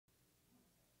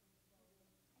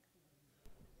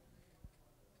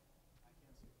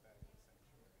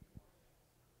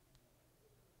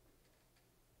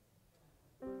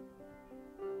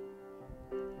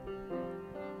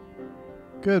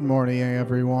Good morning,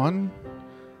 everyone.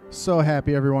 So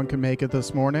happy everyone can make it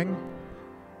this morning.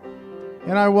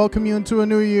 And I welcome you into a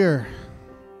new year,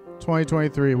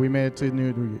 2023. We made it to a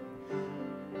new year.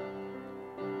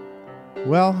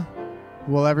 Well,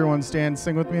 will everyone stand and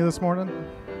sing with me this morning?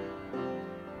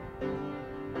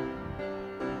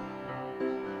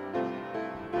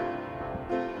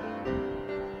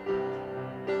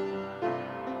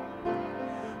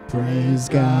 Praise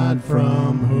God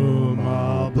from whom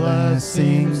all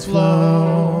blessings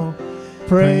flow.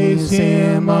 Praise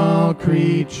Him, all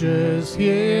creatures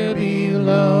here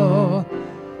below.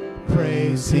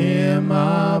 Praise Him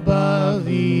above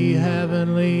the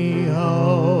heavenly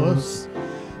hosts.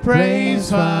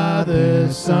 Praise Father,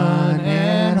 Son,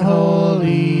 and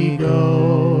Holy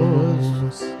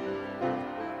Ghost.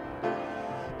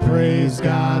 Praise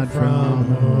God from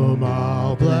whom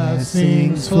all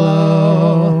blessings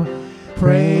flow.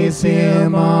 Praise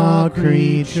Him, all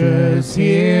creatures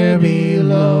here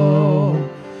below.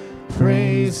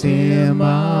 Praise Him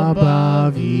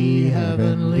above ye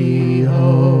heavenly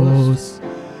hosts.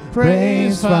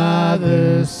 Praise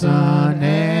Father, Son,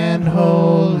 and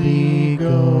Holy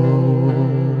Ghost.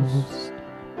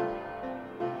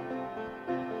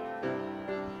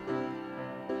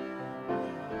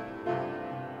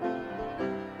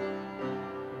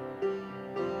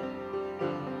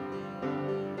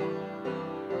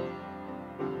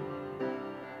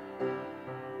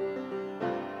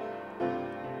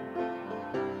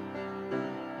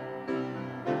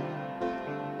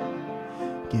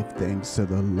 Give thanks to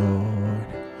the Lord,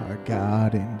 our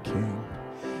God and King.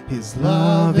 His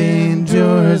love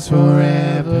endures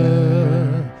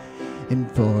forever.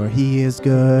 And for He is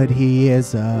good, He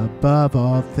is above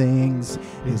all things.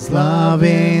 His love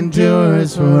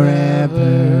endures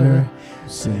forever.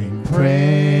 Sing praise,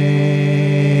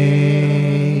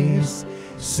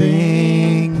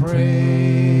 sing praise.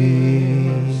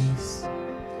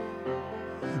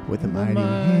 With a mighty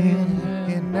hand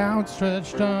and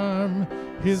outstretched arm,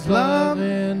 His love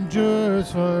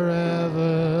endures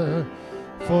forever.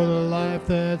 For the life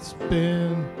that's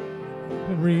been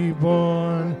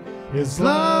reborn, His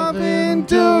love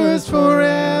endures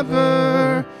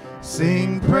forever.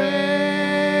 Sing praise,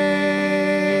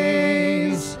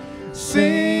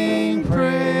 sing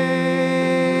praise,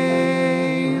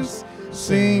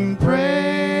 sing praise,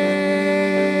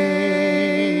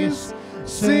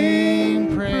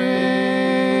 sing praise.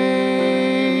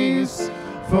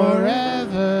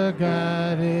 Forever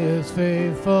God is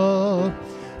faithful,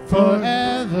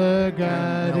 forever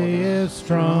God is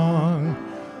strong,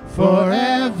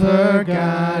 forever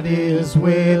God is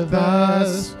with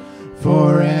us,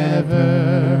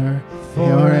 forever,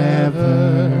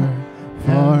 forever,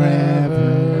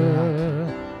 forever.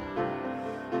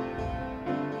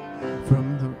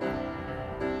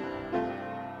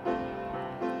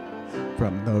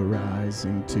 From the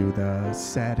rising to the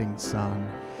setting sun,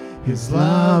 His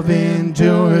love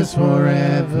endures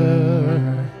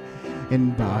forever.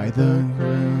 And by the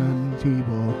ground He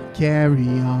will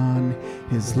carry on.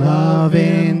 His love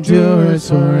endures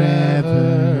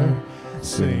forever.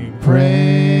 Sing praise,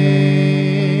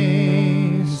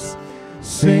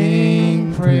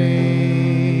 sing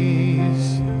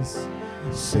praise,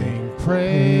 sing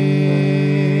praise,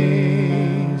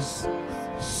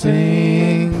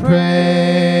 sing praise.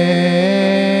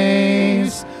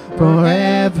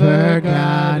 Forever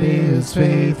God is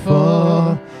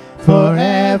faithful,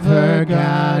 forever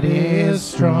God is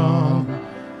strong,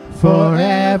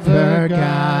 forever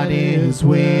God is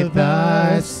with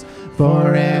us,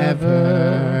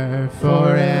 forever,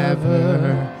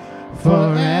 forever,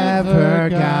 forever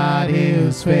God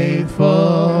is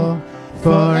faithful,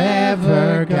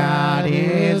 forever God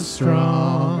is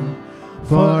strong,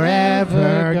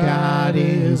 forever God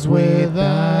is with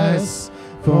us,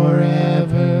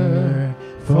 forever,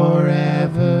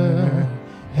 forever,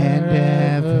 and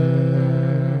ever.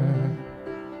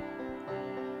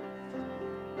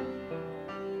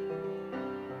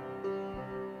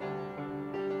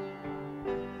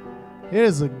 It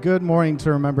is a good morning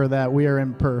to remember that we are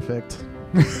imperfect.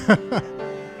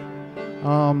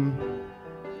 A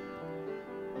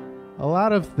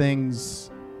lot of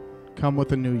things come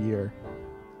with a new year.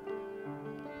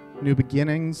 New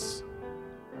beginnings,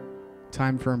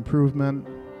 time for improvement,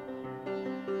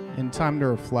 and time to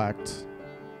reflect.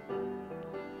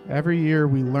 Every year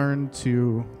we learn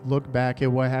to look back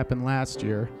at what happened last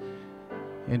year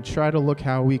and try to look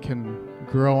how we can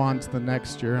grow on to the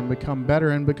next year and become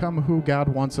better and become who God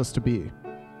wants us to be.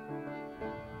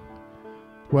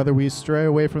 Whether we stray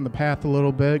away from the path a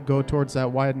little bit, go towards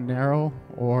that wide and narrow,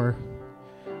 or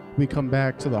we come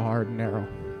back to the hard and narrow.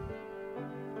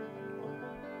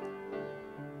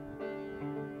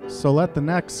 So let the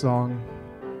next song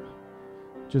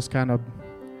just kind of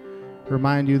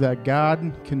remind you that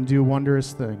God can do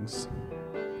wondrous things,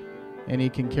 and He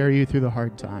can carry you through the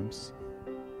hard times.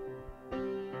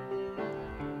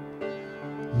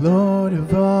 Lord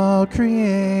of all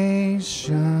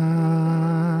creation,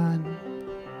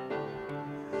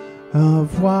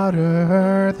 of water,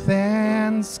 earth,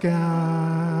 and sky,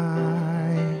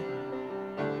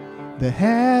 the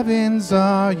heavens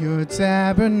are your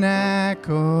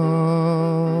tabernacle.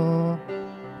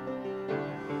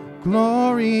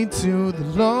 Glory to the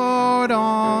Lord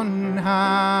on high,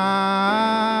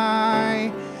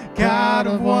 God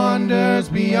of wonders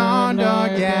beyond our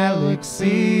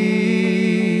galaxy.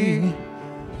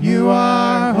 You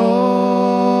are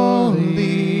holy,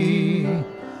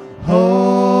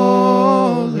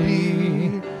 holy.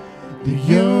 The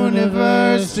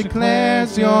universe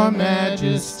declares your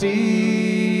majesty.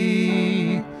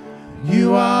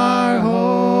 You are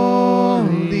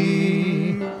holy,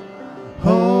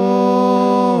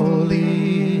 holy,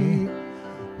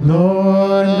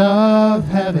 Lord of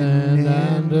heaven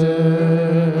and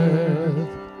earth,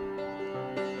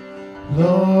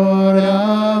 Lord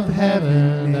of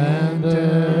heaven and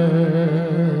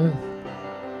earth.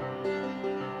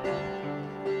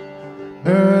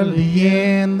 Early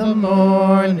in the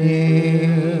morning,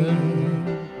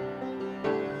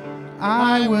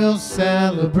 I will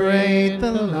celebrate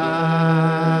the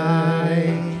light.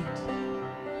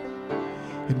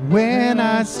 And when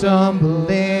I stumble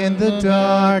in the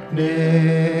darkness,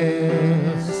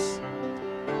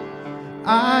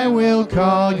 I will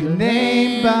call your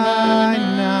name by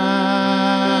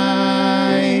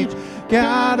night.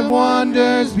 God of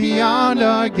wonders beyond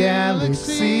our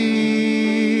galaxy,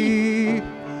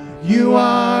 you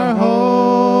are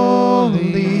holy,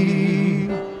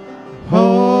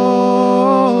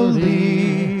 holy.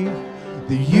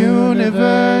 The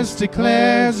universe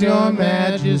declares your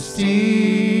majesty.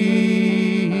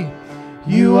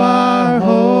 You are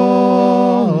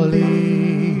holy,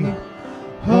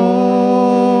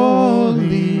 holy,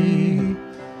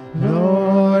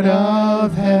 Lord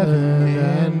of heaven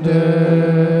and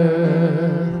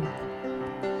earth,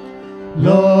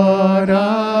 Lord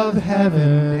of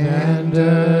heaven and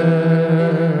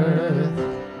earth.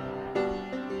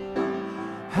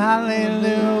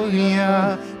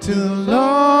 Hallelujah to the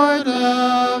Lord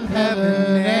of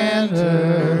heaven and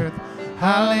earth.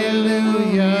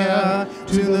 Hallelujah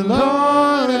to the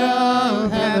Lord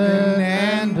of heaven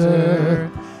and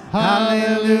earth.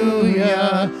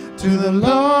 Hallelujah to the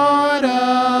Lord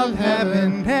of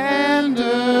heaven and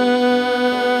earth.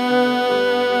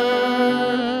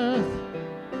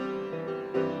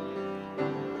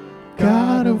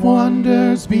 God of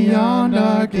wonders beyond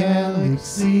our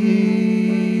galaxy,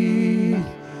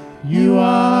 you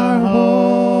are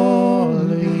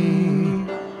holy,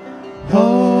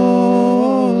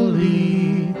 holy.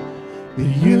 The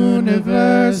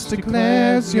universe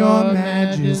declares your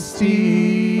majesty.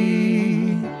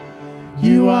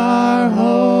 You are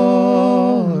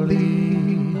holy,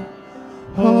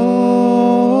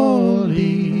 holy,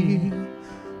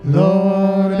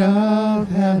 Lord of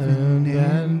heaven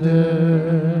and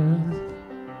earth,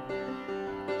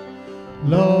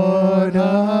 Lord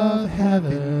of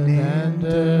heaven and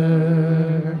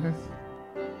earth.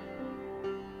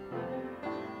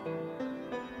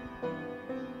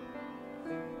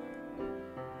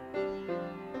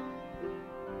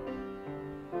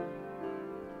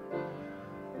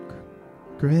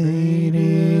 Great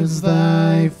is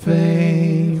thy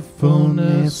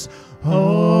faithfulness,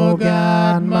 O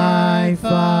God my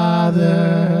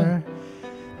Father.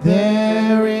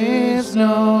 There is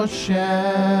no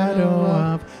shadow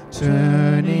of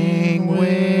turning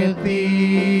with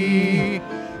thee.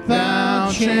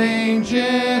 Thou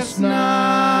changest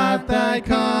not, thy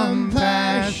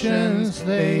compassions,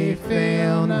 they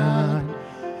fail not.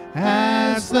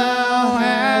 As thou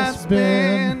hast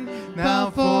been, thou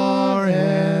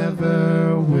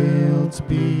forever wilt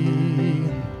be.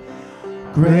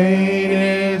 Great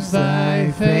is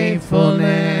thy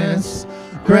faithfulness,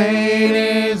 great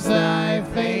is thy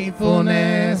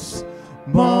faithfulness.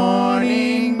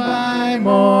 Morning by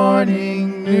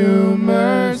morning, new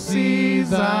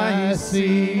mercies I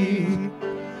see.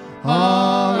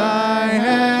 All I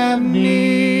have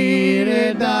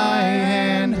needed, thy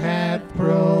hand hath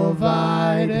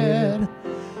provided.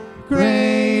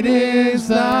 Great is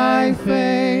thy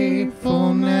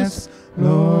faithfulness,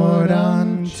 Lord,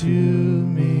 unto me.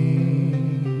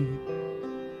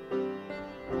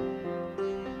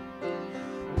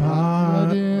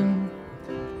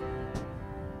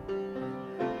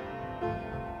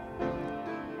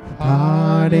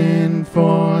 Pardon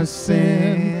for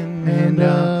sin, and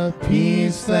a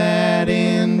peace that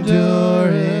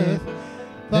endureth,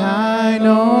 thine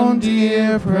own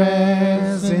dear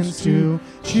presence to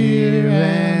cheer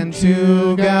and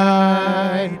to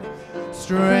guide,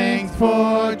 strength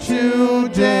for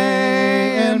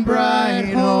today and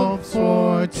bright hopes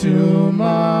for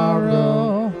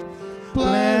tomorrow,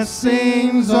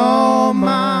 blessings all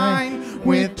mine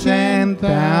with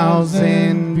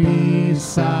 10,000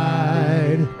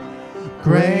 beside.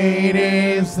 Great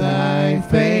is thy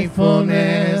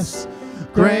faithfulness,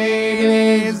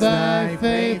 great is thy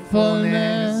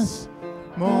faithfulness.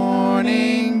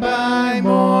 Morning by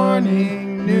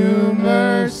morning, new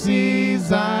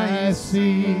mercies I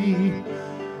see.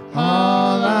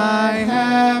 All I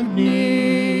have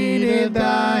needed,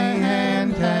 thy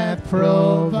hand hath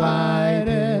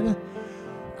provided.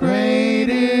 Great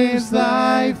is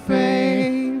thy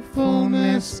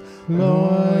faithfulness,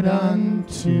 Lord,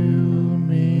 unto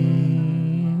me.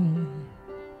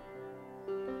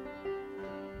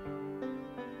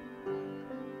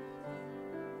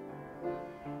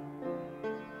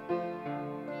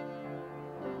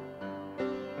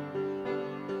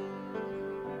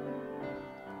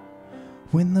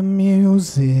 When the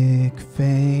music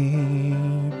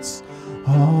fades,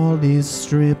 all is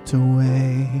stripped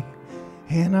away,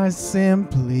 and I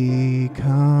simply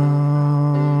come,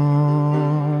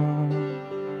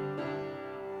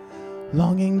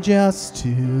 longing just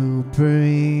to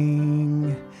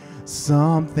bring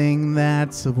something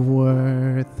that's of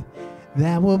worth,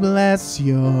 that will bless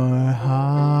your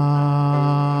heart.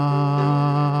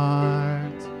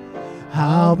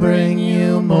 I'll bring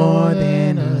you more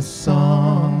than a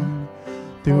song,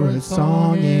 through a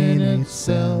song in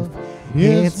itself.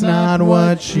 It's not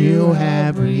what you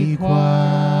have required.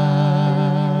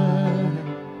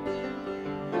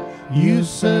 You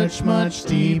search much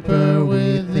deeper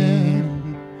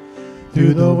within,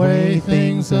 through the way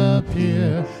things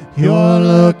appear. You're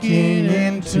looking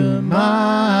into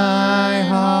my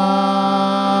heart.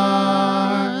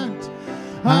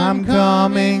 I'm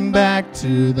coming back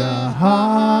to the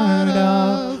heart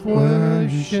of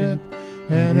worship,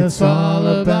 and it's all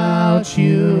about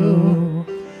you.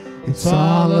 It's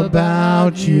all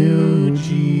about you,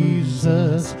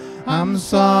 Jesus. I'm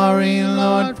sorry,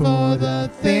 Lord, for the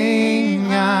thing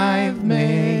I've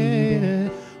made.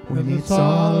 When it's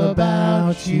all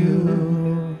about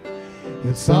you,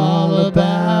 it's all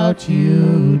about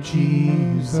you,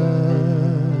 Jesus.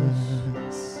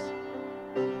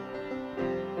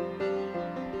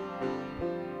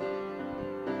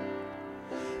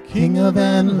 King of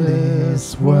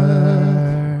endless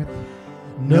worth,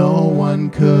 no one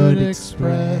could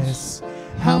express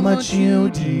how much you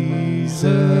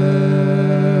deserve.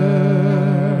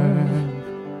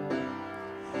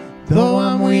 Though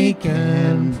I'm weak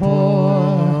and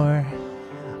poor,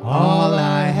 all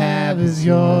I have is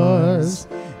yours,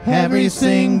 every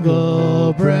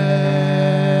single breath.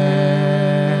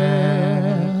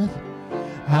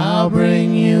 I'll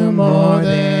bring you more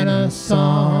than a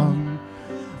song,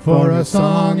 for a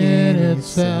song in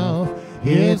itself,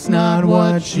 it's not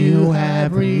what you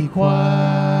have required.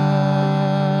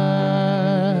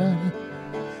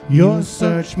 You'll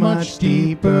search much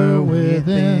deeper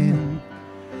within,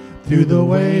 through the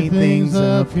way things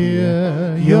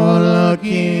appear. You're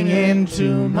looking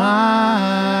into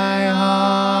my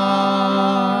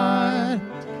heart.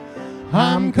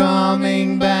 I'm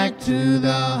coming back to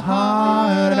the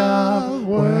heart of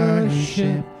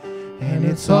worship, and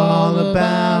it's all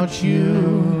about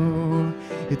you.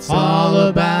 It's all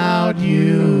about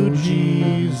you,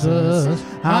 Jesus.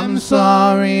 I'm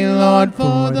sorry, Lord,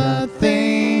 for the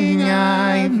thing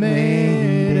I've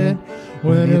made.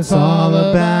 When it's all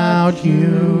about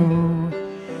you,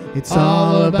 it's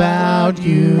all about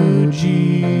you,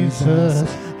 Jesus.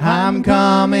 I'm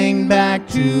coming back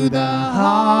to the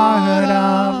heart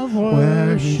of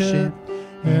worship,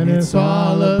 and it's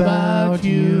all about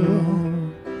you.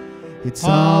 It's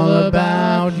all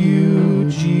about you,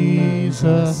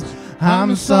 Jesus.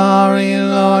 I'm sorry,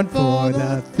 Lord, for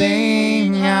the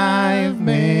thing I've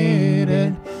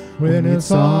made. When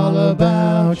it's all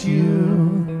about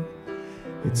you,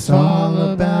 it's all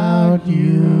about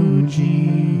you,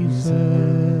 Jesus.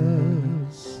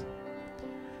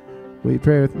 Will you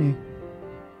pray with me?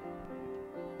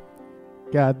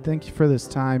 God, thank you for this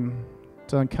time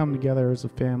to come together as a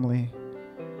family.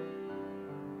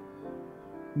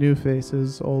 New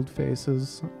faces, old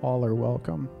faces, all are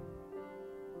welcome.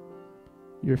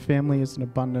 Your family is an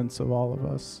abundance of all of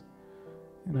us.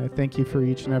 And I thank you for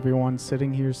each and every one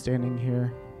sitting here, standing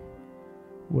here,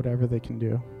 whatever they can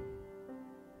do.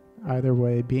 Either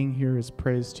way, being here is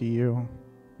praise to you.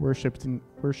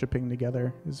 worshiping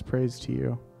together is praise to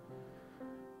you.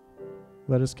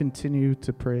 Let us continue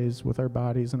to praise with our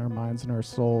bodies and our minds and our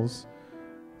souls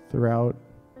throughout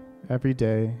every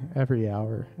day, every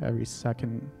hour, every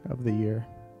second of the year.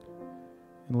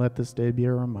 And let this day be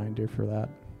a reminder for that.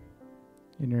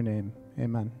 In your name,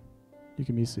 amen. You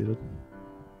can be seated.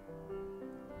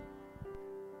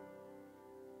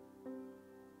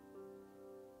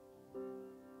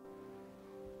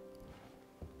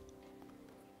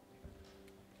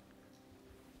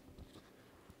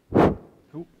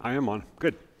 Oh, I am on.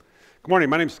 Good. Good morning.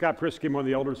 My name is Scott Prisky. I'm one of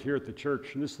the elders here at the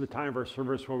church, and this is the time of our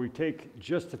service where we take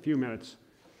just a few minutes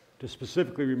to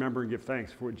specifically remember and give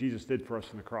thanks for what Jesus did for us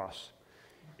on the cross.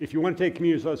 If you want to take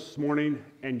communion with us this morning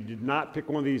and you did not pick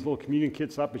one of these little communion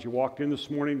kits up as you walked in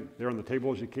this morning, they're on the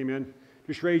table as you came in,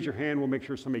 just raise your hand. We'll make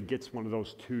sure somebody gets one of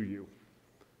those to you.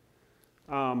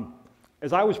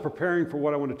 As I was preparing for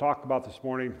what I want to talk about this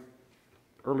morning,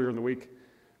 earlier in the week,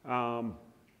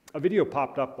 a video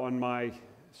popped up on my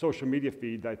social media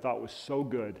feed that I thought was so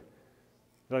good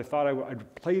that I thought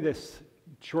I'd play this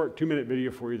short 2-minute video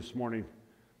for you this morning.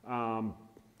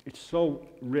 It's so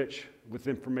rich with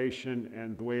information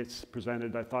and the way it's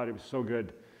presented. I thought it was so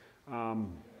good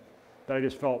that I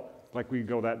just felt like we could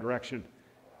go that direction.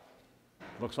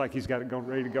 Looks like he's got it going,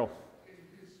 ready to go. In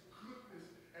his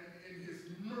goodness and in his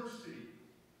mercy,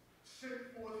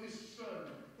 sent forth his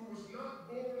son, who was not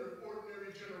born of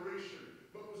ordinary generation,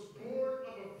 but was born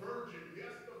of a virgin.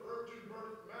 Yes, the virgin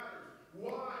birth matters.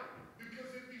 Why?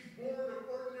 Because if he's born of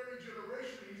ordinary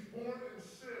generation, he's born in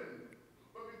sin.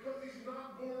 But because he's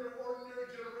not born of ordinary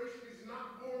generation, he's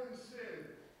not born in sin.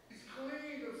 He's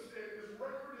clean of sin. His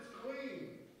record is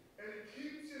clean. And he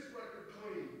keeps his record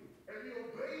clean. And he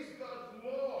obeys God's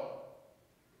law.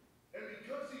 And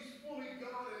because he's fully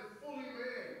God and fully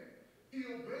man, he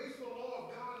obeys the law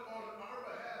of God on our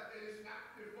behalf in his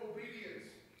active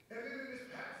obedience. And then in his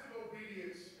passive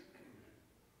obedience,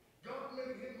 God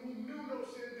made him who knew no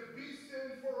sin to be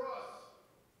sin for us.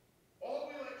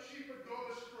 All we like sheep had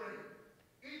gone astray.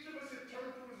 Each of us had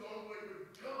turned to his own way, but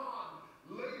God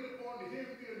laid upon him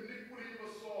the iniquity of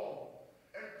us all.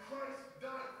 And Christ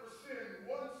died for sin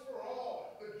once for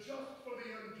all, the just for the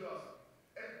unjust.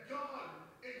 And God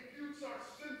imputes our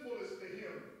sinfulness to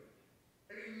him.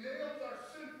 And he nails our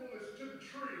sinfulness to the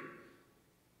tree.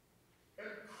 And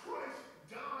Christ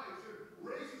dies and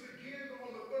raises again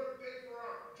on the third day for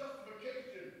our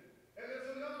justification. And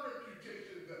there's another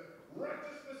imputation. The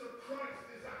righteousness of Christ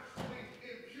is actually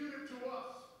imputed to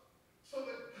us so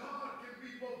that God can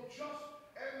be both just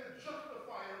and the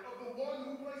justifier of the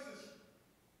one who places.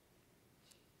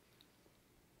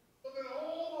 So that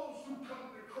all those who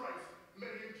come to Christ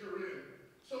may enter in.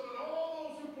 So that all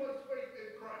those who place faith in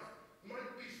Christ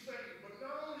might be saved. But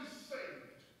not only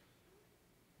saved,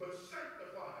 but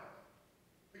sanctified.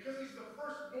 Because he's the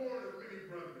firstborn of many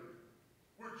brethren.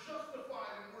 We're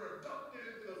justified and we're adopted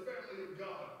into the family of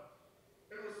God.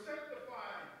 And we're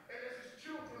sanctified. And as his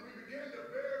children, we begin to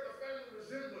bear the family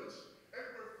resemblance. And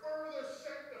we're further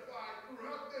sanctified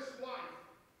throughout this life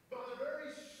by the very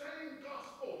same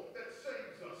gospel that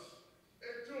saves us.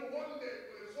 Until one day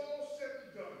when it's all said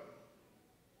and done,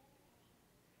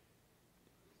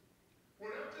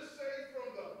 we're not just saved from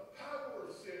the power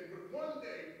of sin, but one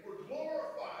day we're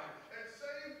glorified and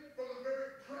saved from the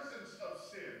very presence of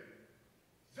sin.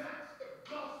 That's the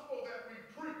gospel that we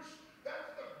preach.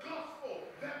 That's the gospel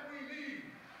that we need.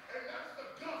 And that's the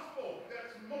gospel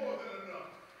that's more than enough.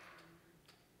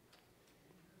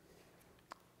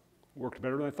 Worked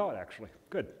better than I thought, actually.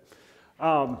 Good.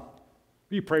 Will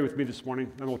you pray with me this morning,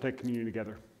 and we'll take communion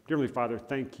together. Dear Heavenly Father,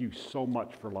 thank you so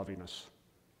much for loving us.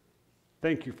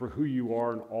 Thank you for who you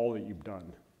are and all that you've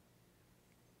done.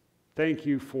 Thank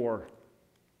you for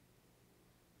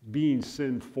being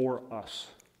sin for us,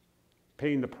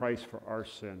 paying the price for our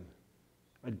sin,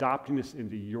 adopting us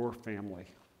into your family,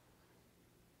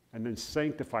 and then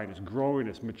sanctifying us, growing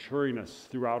us, maturing us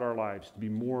throughout our lives to be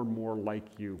more and more like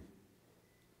you.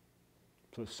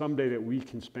 So someday that we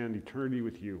can spend eternity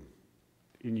with you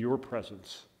in your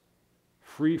presence,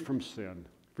 free from sin,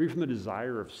 free from the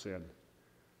desire of sin,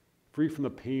 free from the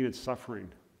pain and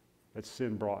suffering that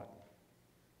sin brought.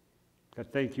 God,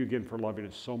 thank you again for loving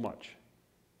us so much.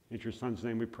 In your Son's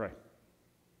name we pray.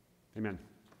 Amen.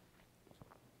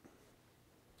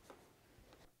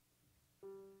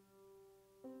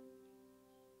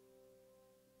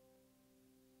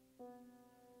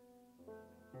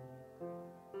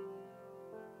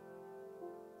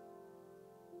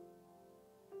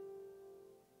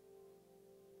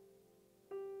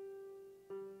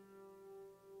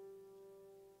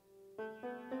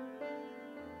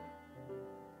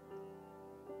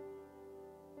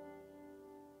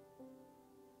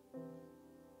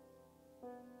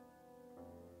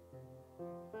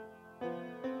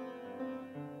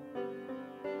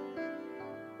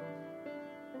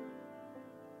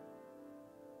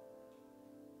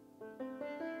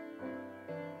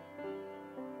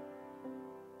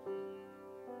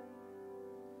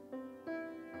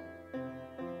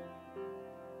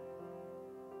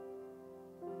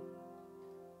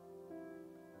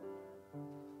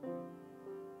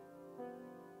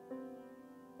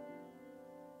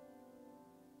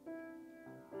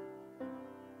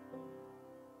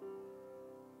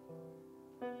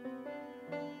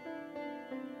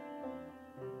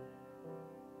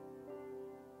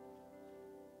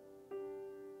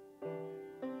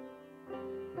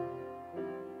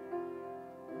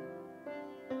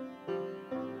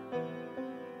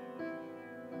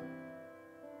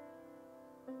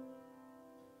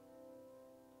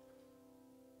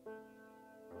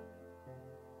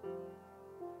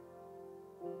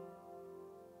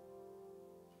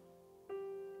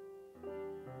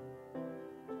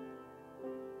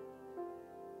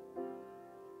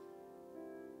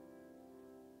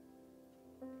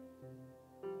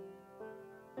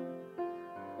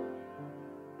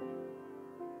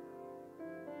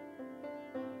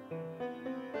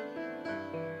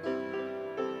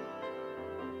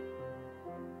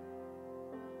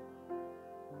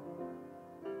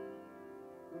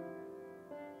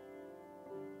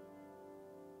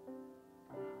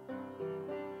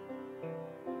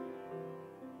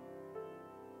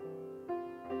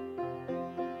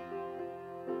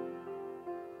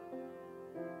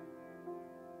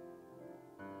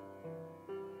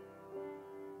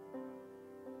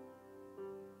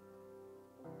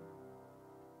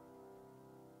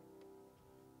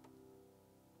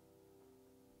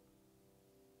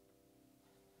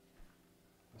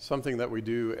 Something that we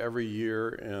do every year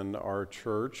in our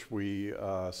church. We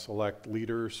select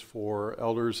leaders for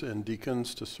elders and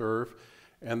deacons to serve,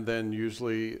 and then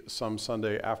usually some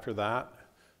Sunday after that,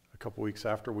 a couple weeks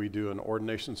after, we do an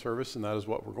ordination service, and that is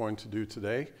what we're going to do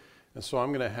today. And so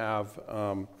I'm going to have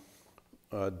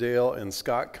Dale and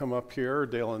Scott come up here.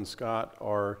 Dale and Scott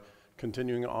are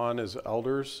continuing on as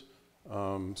elders.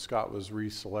 Scott was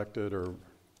reselected or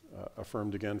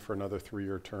affirmed again for another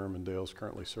 3-year term, and Dale's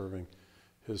currently serving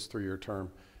his 3-year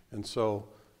term. And so,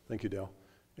 thank you, Dale.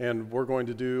 And we're going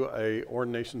to do a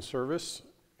ordination service,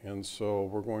 and so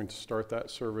we're going to start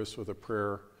that service with a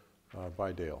prayer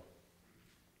by Dale.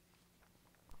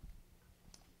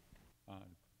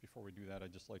 Before we do that,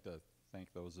 I'd just like to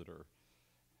thank those that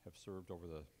have served over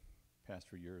the past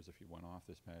few years, if you went off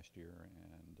this past year,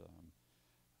 and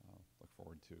look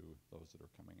forward to those that are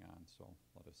coming on. So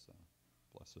let us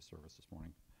bless the service this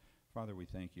morning. Father, we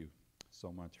thank you so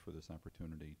much for this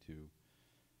opportunity to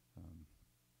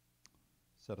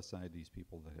set aside these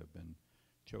people that have been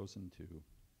chosen to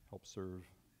help serve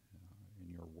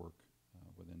in your work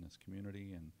within this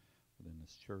community and within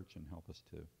this church, and help us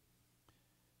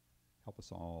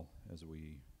all as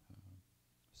we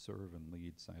serve and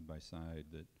lead side by side,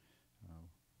 that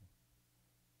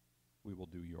we will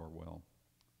do your will,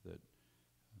 that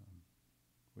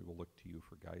we will look to you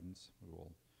for guidance. We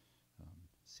will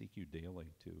seek you daily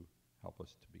to help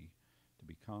us to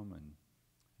become and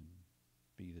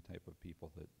be the type of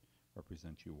people that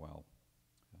represent you well.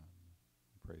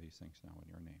 We pray these things now in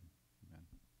your name.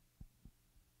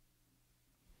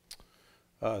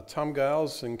 Amen. Tom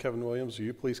Giles and Kevin Williams, will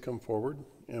you please come forward?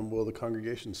 And will the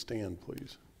congregation stand,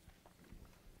 please?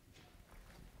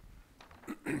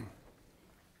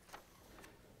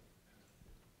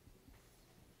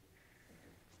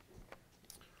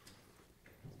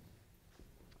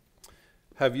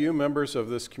 Have you, members of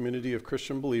this community of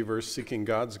Christian believers seeking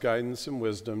God's guidance and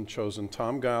wisdom, chosen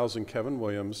Tom Giles and Kevin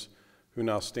Williams, who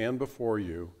now stand before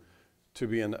you, to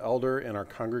be an elder in our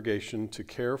congregation to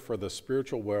care for the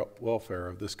spiritual welfare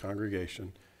of this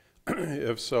congregation?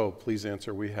 If so, please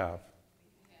answer, we have.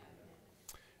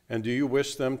 And do you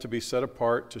wish them to be set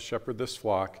apart to shepherd this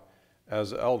flock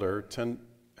as the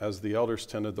elders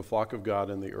tended the flock of God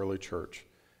in the early church?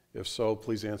 If so,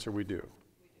 please answer, we do.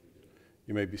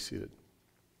 You may be seated.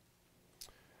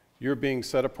 You're being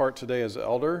set apart today as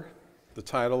elder. The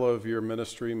title of your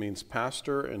ministry means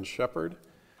pastor and shepherd.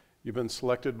 You've been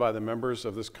selected by the members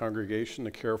of this congregation to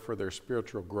care for their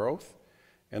spiritual growth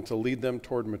and to lead them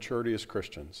toward maturity as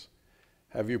Christians.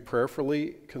 Have you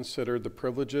prayerfully considered the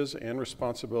privileges and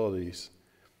responsibilities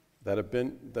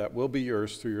that will be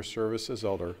yours through your service as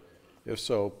elder? If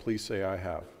so, please say, I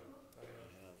have.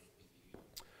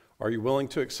 Are you willing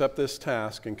to accept this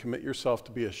task and commit yourself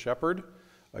to be a shepherd,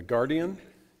 a guardian,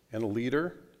 and a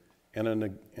leader, and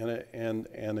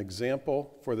an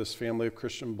example for this family of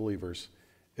Christian believers?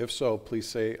 If so, please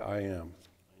say, I am.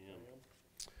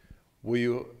 Will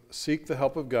you seek the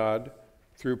help of God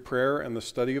through prayer and the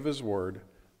study of his word,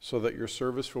 so that your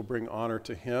service will bring honor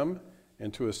to him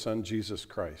and to his son, Jesus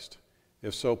Christ?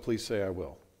 If so, please say, I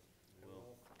will.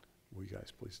 Will you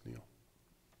guys please kneel?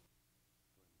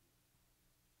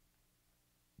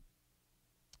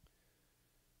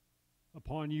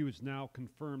 Upon you is now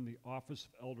confirmed the office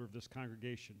of elder of this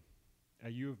congregation.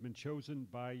 You have been chosen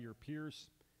by your peers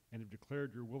and have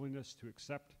declared your willingness to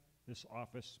accept this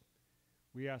office.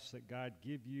 We ask that God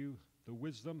give you the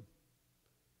wisdom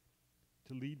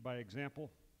to lead by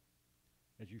example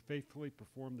as you faithfully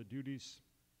perform the duties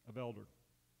of elder.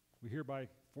 We hereby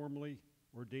formally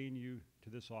ordain you to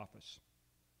this office.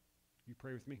 You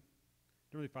pray with me.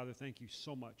 Dearly Father, thank you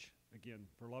so much again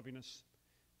for loving us.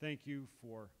 Thank you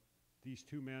for these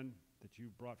two men that you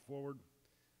brought forward.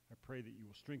 I pray that you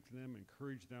will strengthen them,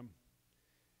 encourage them.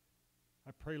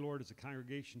 I pray, Lord, as a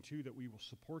congregation too, that we will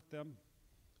support them,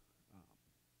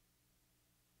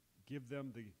 give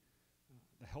them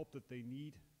the help that they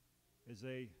need as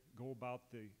they go about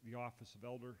the office of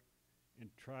elder, and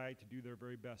try to do their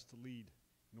very best to lead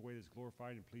in a way that's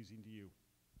glorifying and pleasing to you.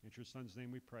 In your Son's name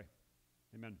we pray.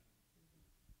 Amen.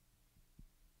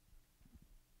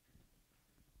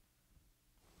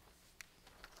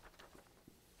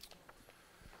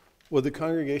 Would the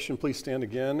congregation please stand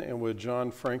again, and would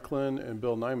John Franklin and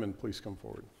Bill Nyman please come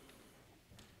forward?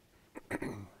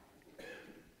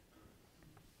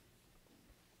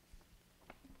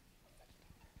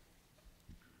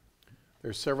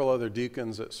 There's several other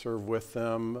deacons that serve with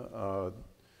them. I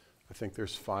think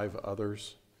there's 5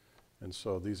 others. And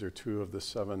so these are 2 of the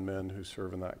 7 men who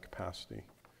serve in that capacity.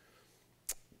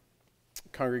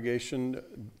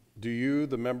 Congregation, do you,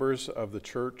 the members of the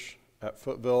church, at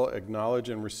Footville acknowledge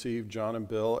and receive John and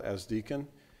Bill as deacon?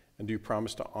 And do you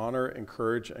promise to honor,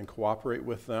 encourage, and cooperate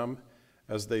with them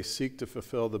as they seek to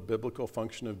fulfill the biblical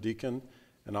function of deacon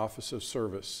and office of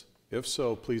service? If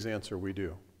so, please answer, we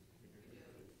do.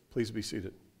 Please be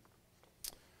seated.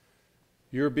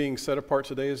 You're being set apart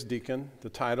today as deacon. The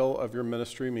title of your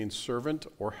ministry means servant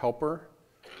or helper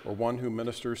or one who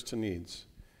ministers to needs.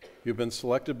 You've been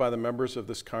selected by the members of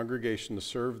this congregation to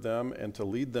serve them and to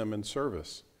lead them in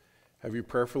service. Have you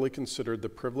prayerfully considered the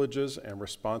privileges and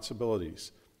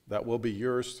responsibilities that will be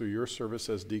yours through your service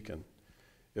as deacon?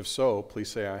 If so, please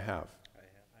say, I have. I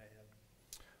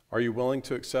have. Are you willing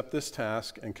to accept this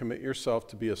task and commit yourself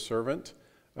to be a servant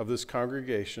of this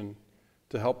congregation,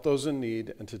 to help those in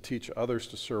need, and to teach others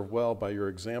to serve well by your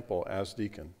example as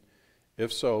deacon?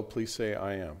 If so, please say,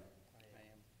 I am. I am.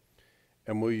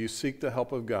 And will you seek the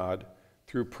help of God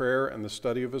through prayer and the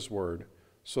study of his word,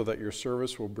 so that your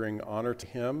service will bring honor to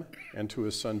him and to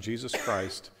his son, Jesus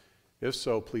Christ? If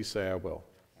so, please say, I will.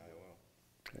 I will.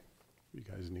 Okay. You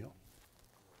guys kneel.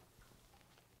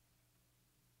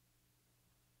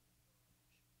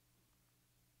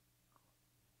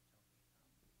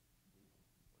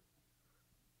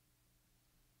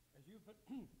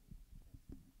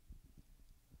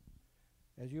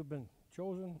 As you've been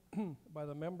chosen by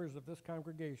the members of this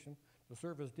congregation to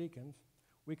serve as deacons,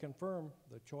 we confirm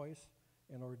the choice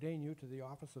and ordain you to the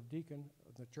office of deacon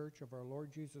of the Church of our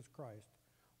Lord Jesus Christ,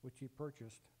 which he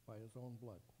purchased by his own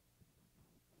blood.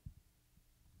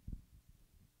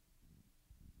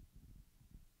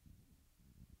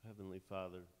 Heavenly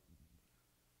Father,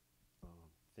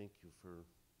 thank you for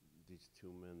these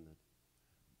two men that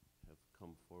have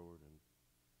come forward and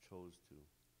chose to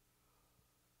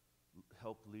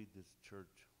help lead this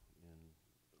church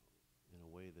in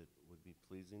a way that would be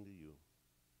pleasing to you.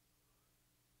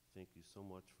 Thank you so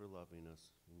much for loving us.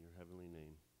 In your heavenly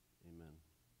name, amen.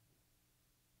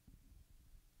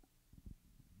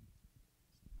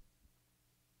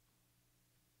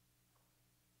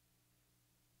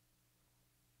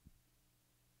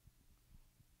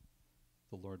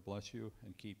 The Lord bless you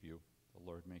and keep you. The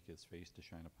Lord make his face to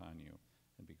shine upon you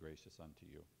and be gracious unto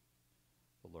you.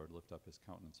 The Lord lift up his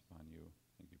countenance upon you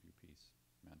and give you peace.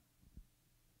 Amen.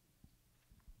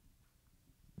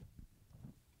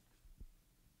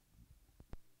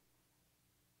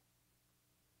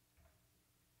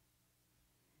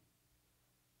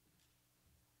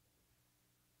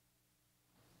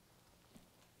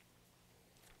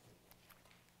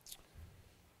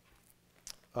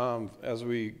 As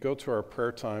we go to our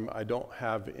prayer time, I don't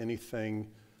have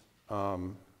anything,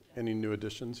 any new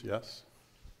additions, yes?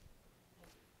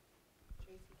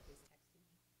 Tracy was texting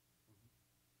me. They're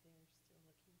still looking for Haley, the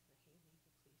police are at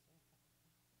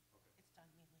It's Don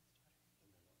Manley's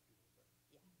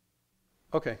daughter.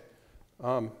 Yeah. Okay.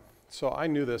 So I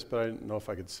knew this, but I didn't know if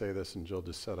I could say this, and Jill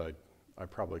just said I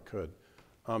probably could.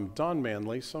 Dawn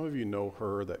Manley, some of you know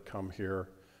her that come here.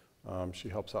 She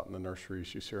helps out in the nursery.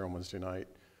 She's here on Wednesday night.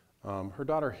 Her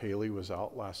daughter Haley was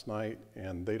out last night,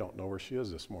 and they don't know where she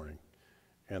is this morning.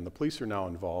 And the police are now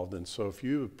involved, and so if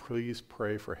you would please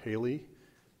pray for Haley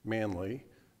Manley,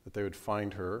 that they would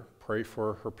find her. Pray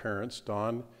for her parents,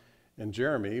 Dawn and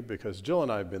Jeremy, because Jill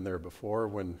and I have been there before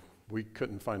when we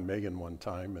couldn't find Megan one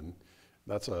time, and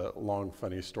that's a long,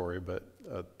 funny story,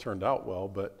 but turned out well.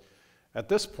 But at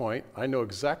this point, I know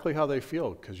exactly how they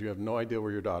feel, because you have no idea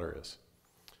where your daughter is.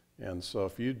 And so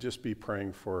if you'd just be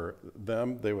praying for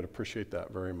them, they would appreciate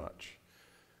that very much.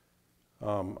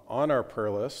 On our prayer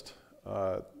list,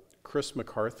 Chris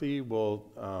McCarthy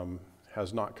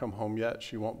has not come home yet.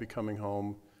 She won't be coming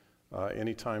home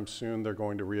anytime soon. They're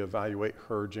going to reevaluate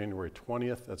her January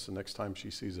 20th. That's the next time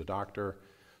she sees a doctor.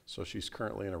 So she's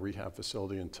currently in a rehab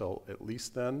facility until at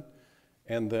least then.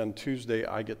 And then Tuesday,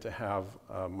 I get to have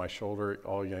my shoulder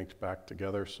all yanked back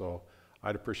together. So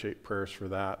I'd appreciate prayers for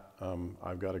that.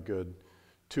 I've got a good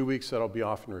 2 weeks that I'll be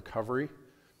off in recovery.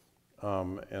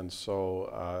 And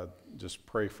so just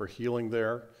pray for healing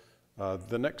there.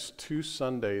 The next 2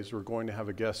 Sundays, we're going to have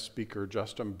a guest speaker,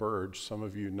 Justin Burge. Some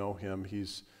of you know him.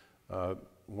 He's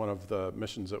one of the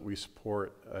missions that we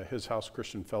support. His House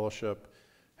Christian Fellowship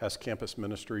has campus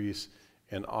ministries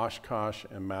in Oshkosh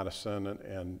and Madison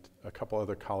and a couple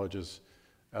other colleges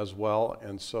as well.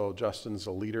 And so Justin's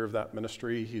the leader of that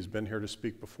ministry. He's been here to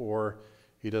speak before.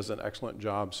 He does an excellent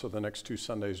job. So the next 2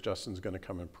 Sundays, Justin's going to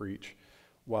come and preach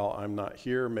while I'm not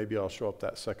here. Maybe I'll show up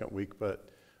that second week, but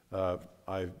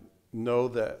I know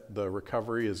that the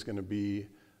recovery is going to be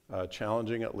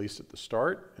challenging, at least at the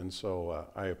start. And so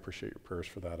I appreciate your prayers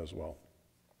for that as well.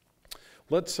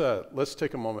 Let's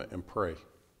take a moment and pray.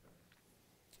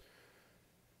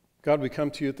 God, we come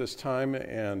to you at this time,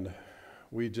 and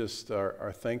we just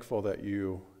are thankful that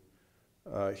you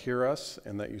hear us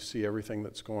and that you see everything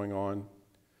that's going on.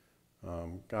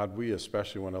 God, we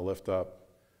especially want to lift up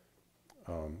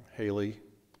Haley,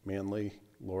 Manley,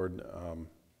 Lord.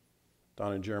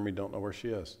 Don and Jeremy don't know where she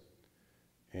is.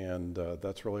 And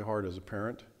that's really hard as a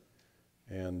parent.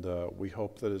 And we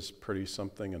hope that it's pretty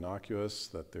something innocuous,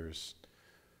 that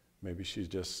maybe she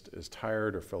just is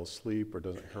tired or fell asleep or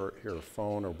doesn't hear her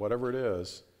phone or whatever it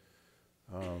is.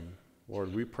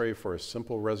 Lord, we pray for a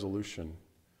simple resolution.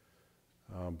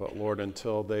 But Lord,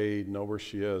 until they know where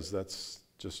she is, that's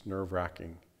just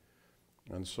nerve-wracking.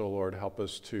 And so, Lord, help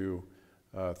us to,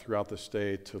 throughout this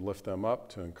day, to lift them up,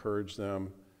 to encourage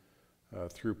them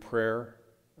through prayer.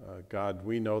 God,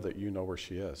 we know that you know where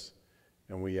she is.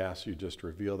 And we ask you just to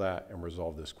reveal that and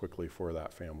resolve this quickly for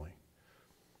that family.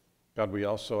 God, we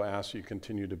also ask you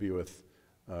continue to be with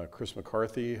Chris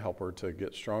McCarthy, help her to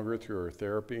get stronger through her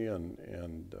therapy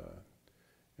and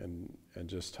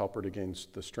just help her to gain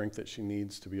the strength that she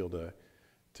needs to be able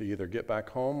to either get back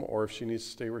home or if she needs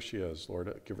to stay where she is,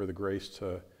 Lord, give her the grace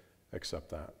to accept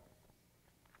that.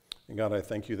 And God, I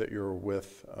thank you that you're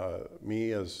with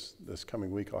me as this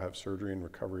coming week I'll have surgery and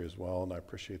recovery as well, and I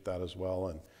appreciate that as well.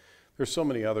 And there's so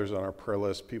many others on our prayer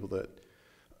list, people that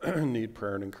need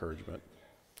prayer and encouragement.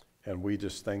 And we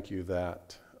just thank you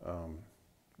that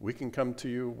we can come to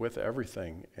you with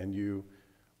everything, and you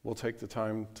will take the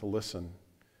time to listen.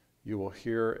 You will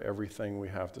hear everything we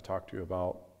have to talk to you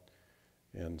about.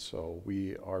 And so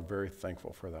we are very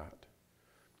thankful for that.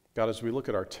 God, as we look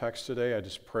at our text today, I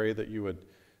just pray that you would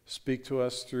speak to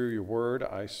us through your word.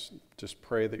 I just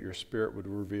pray that your Spirit would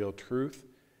reveal truth.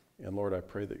 And Lord, I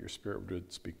pray that your Spirit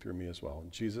would speak through me as well.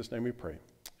 In Jesus' name we pray.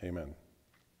 Amen.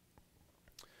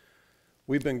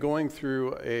 We've been going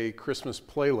through a Christmas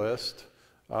playlist,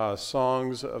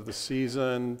 songs of the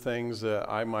season, things that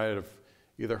I might have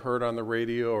either heard on the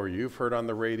radio or you've heard on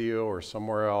the radio or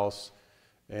somewhere else.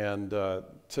 And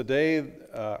today,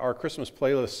 our Christmas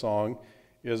playlist song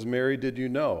is Mary, Did You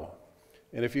Know?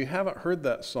 And if you haven't heard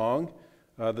that song,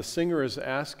 the singer is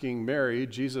asking Mary,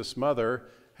 Jesus' mother,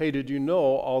 hey, did you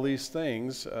know all these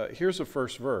things? Here's the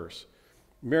first verse.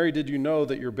 Mary, did you know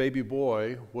that your baby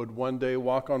boy would one day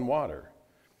walk on water?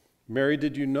 Mary,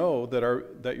 did you know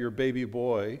that your baby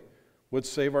boy would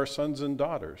save our sons and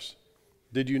daughters?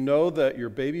 Did you know that your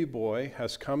baby boy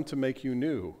has come to make you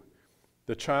new?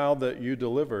 The child that you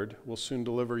delivered will soon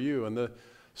deliver you. And the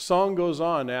song goes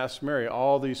on to ask Mary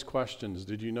all these questions.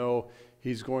 Did you know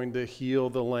he's going to heal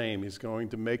the lame? He's going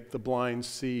to make the blind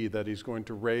see, that he's going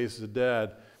to raise the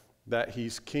dead, that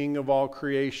he's king of all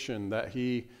creation, that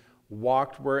he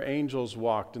walked where angels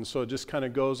walked. And so it just kind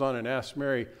of goes on and asks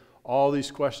Mary all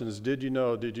these questions. Did you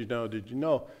know? Did you know? Did you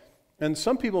know? And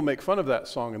some people make fun of that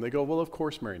song and they go, well, of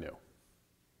course Mary knew.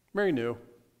 Mary knew.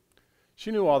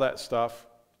 She knew all that stuff.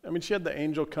 I mean, she had the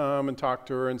angel come and talk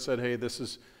to her and said, hey, this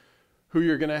is who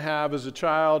you're going to have as a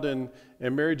child. And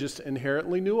Mary just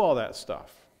inherently knew all that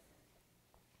stuff.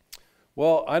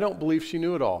 Well, I don't believe she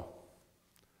knew it all.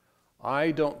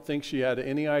 I don't think she had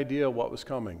any idea what was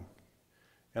coming.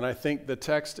 And I think the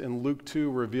text in Luke 2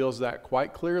 reveals that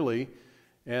quite clearly,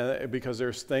 and because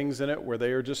there's things in it where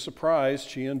they are just surprised,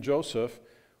 she and Joseph,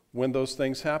 when those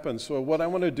things happen. So what I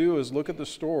want to do is look at the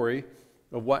story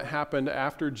of what happened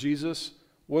after Jesus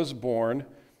was born,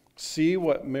 see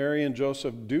what Mary and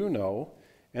Joseph do know,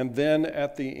 and then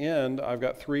at the end, I've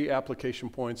got 3 application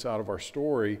points out of our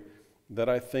story that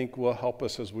I think will help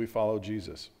us as we follow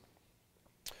Jesus.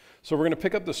 So we're going to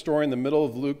pick up the story in the middle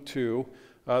of Luke 2.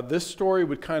 This story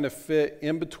would kind of fit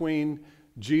in between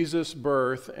Jesus'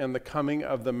 birth and the coming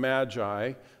of the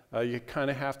Magi. You kind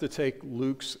of have to take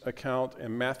Luke's account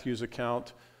and Matthew's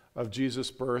account of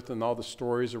Jesus' birth and all the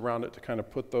stories around it to kind of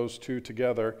put those two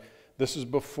together. This is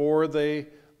before they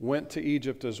went to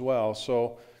Egypt as well.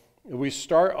 So we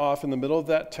start off in the middle of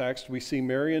that text. We see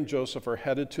Mary and Joseph are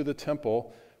headed to the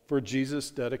temple for Jesus'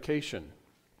 dedication.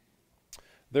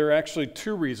 There are actually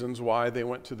 2 reasons why they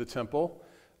went to the temple.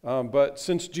 But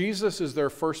since Jesus is their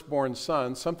firstborn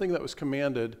son, something that was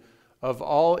commanded of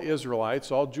all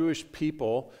Israelites, all Jewish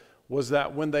people, was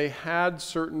that when they had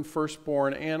certain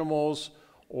firstborn animals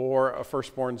or a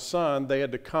firstborn son, they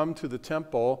had to come to the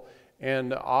temple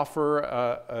and offer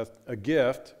a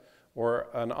gift or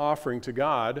an offering to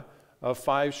God of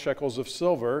 5 shekels of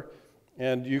silver.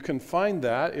 And you can find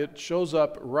that. It shows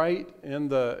up right in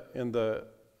the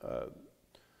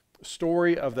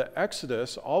story of the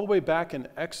Exodus. All the way back in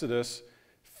Exodus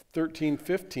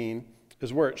 13:15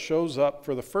 is where it shows up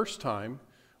for the first time,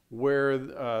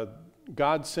 where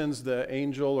God sends the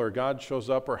angel or God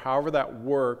shows up or however that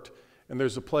worked, and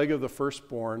there's a plague of the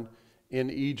firstborn in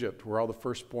Egypt, where all the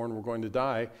firstborn were going to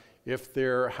die if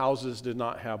their houses did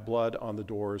not have blood on the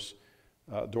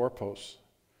doorposts.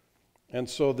 And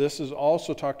so this is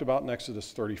also talked about in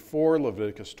Exodus 34,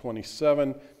 Leviticus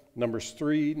 27, Numbers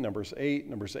 3, Numbers 8,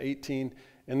 Numbers 18.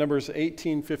 And Numbers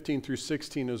 18, 15 through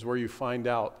 16 is where you find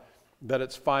out that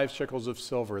it's 5 shekels of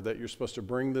silver, that you're supposed to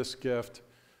bring this gift,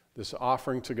 this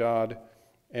offering to God,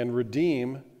 and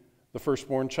redeem the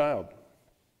firstborn child.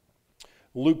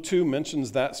 Luke 2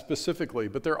 mentions that specifically,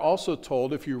 but they're also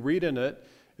told, if you read in it,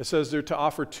 it says they're to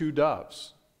offer 2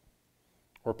 doves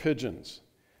or pigeons.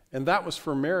 And that was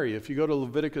for Mary. If you go to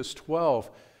Leviticus 12,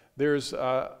 there's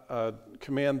a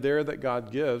command there that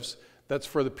God gives that's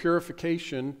for the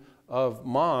purification of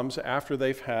moms after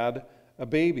they've had a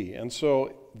baby. And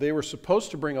so they were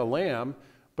supposed to bring a lamb,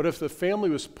 but if the family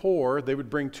was poor, they would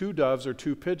bring 2 doves or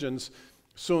 2 pigeons.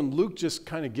 So in Luke just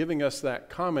kind of giving us that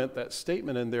comment, that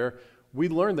statement in there, we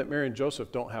learn that Mary and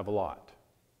Joseph don't have a lot.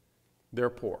 They're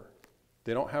poor.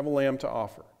 They don't have a lamb to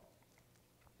offer.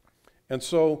 And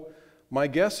so my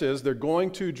guess is they're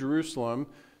going to Jerusalem,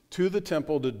 to the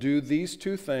temple, to do these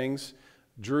 2 things.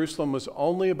 Jerusalem was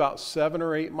only about 7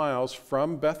 or 8 miles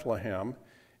from Bethlehem,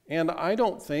 and I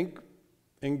don't think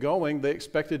in going they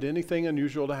expected anything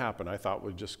unusual to happen. I thought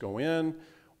we'd just go in,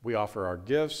 we offer our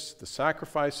gifts, the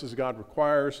sacrifices God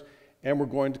requires, and we're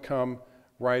going to come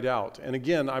right out. And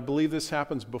again, I believe this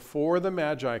happens before the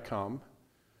Magi come.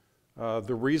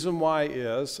 The reason why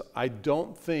is I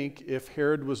don't think if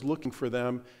Herod was looking for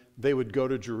them, they would go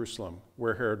to Jerusalem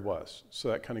where Herod was. So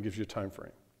that kind of gives you a time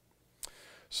frame.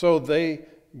 So they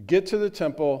get to the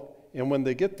temple, and when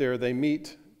they get there, they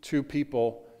meet 2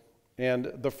 people.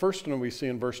 And the first one we see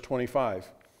in verse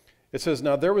 25. It says,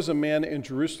 "Now there was a man in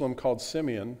Jerusalem called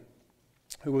Simeon,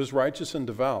 who was righteous and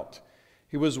devout.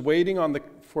 He was waiting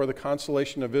for the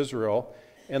consolation of Israel,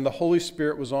 and the Holy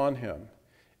Spirit was on him.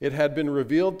 It had been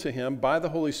revealed to him by the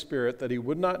Holy Spirit that he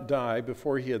would not die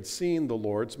before he had seen the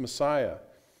Lord's Messiah."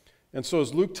 And so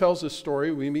as Luke tells this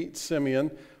story, we meet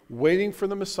Simeon waiting for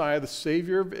the Messiah, the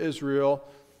Savior of Israel.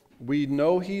 We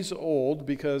know he's old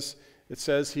because it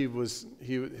says he's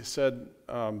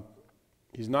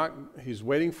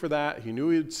waiting for that. He knew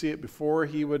he would see it before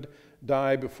he would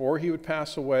die, before he would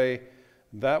pass away.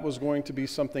 That was going to be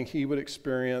something he would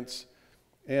experience.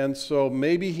 And so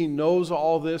maybe he knows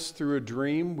all this through a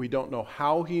dream. We don't know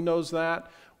how he knows that.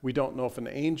 We don't know if an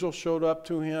angel showed up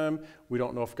to him. We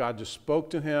don't know if God just spoke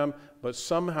to him. But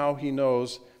somehow he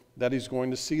knows that he's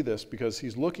going to see this because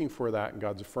he's looking for that, and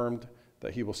God's affirmed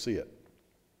that he will see it.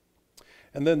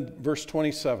 And then verse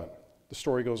 27, the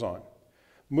story goes on.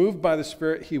 "Moved by the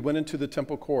Spirit, he went into the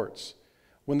temple courts.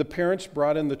 When the parents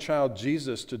brought in the child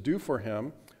Jesus to do for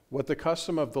him what the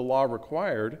custom of the law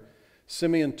required,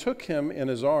 Simeon took him in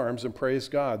his arms and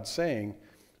praised God, saying,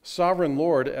 'Sovereign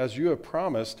Lord, as you have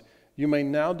promised, you may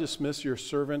now dismiss your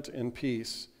servant in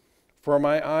peace. For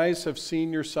my eyes have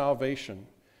seen your salvation,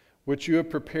 which you have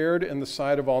prepared in the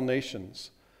sight of all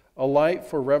nations, a light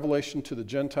for revelation to the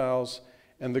Gentiles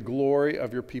and the glory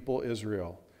of your people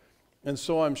Israel.'" And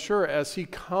so I'm sure as he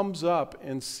comes up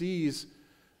and sees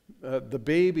the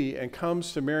baby and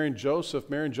comes to Mary and Joseph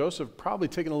probably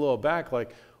taken a little back,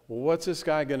 like, well, what's this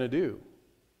guy going to do?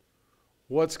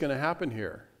 What's going to happen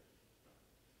here?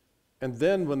 And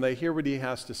then when they hear what he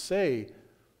has to say,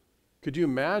 could you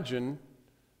imagine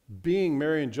being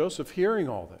Mary and Joseph hearing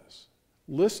all this,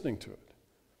 listening to it?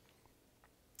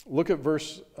 Look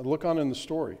on in the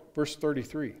story, verse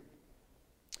 33. It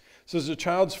says, "The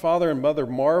child's father and mother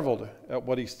marveled at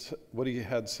what he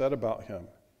had said about him.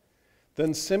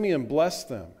 Then Simeon blessed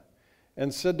them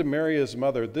and said to Mary his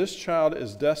mother, 'This child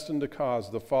is destined to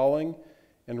cause the falling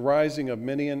and rising of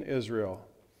many in Israel,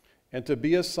 and to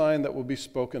be a sign that will be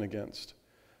spoken against,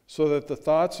 so that the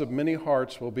thoughts of many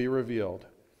hearts will be revealed,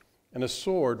 and a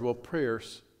sword will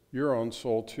pierce your own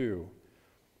soul too.'"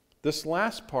 This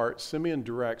last part, Simeon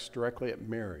directs directly at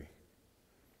Mary.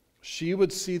 She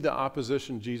would see the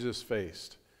opposition Jesus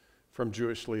faced from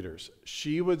Jewish leaders.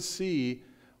 She would see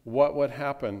what would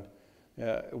happen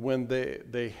when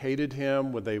they hated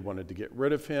him, when they wanted to get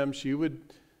rid of him. She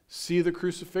would see the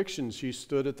crucifixion. She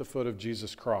stood at the foot of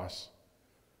Jesus' cross.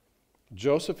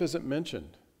 Joseph isn't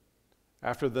mentioned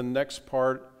after the next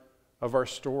part of our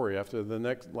story, after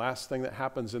the last thing that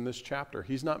happens in this chapter.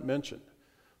 He's not mentioned.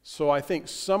 So I think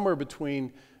somewhere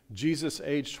between Jesus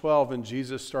age 12 and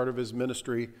Jesus start of his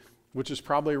ministry, which is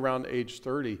probably around age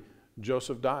 30,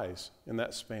 Joseph dies in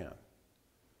that span.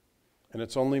 And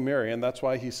it's only Mary, and that's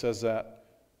why he says that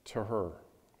to her.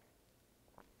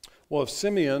 Well, if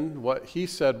Simeon, what he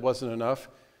said wasn't enough,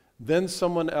 then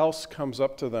someone else comes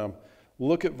up to them.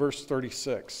 Look at verse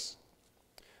 36.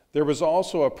 There was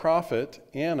also a prophet,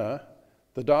 Anna,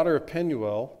 the daughter of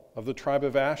Penuel of the tribe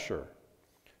of Asher.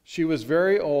 She was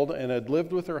very old and had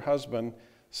lived with her husband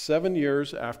 7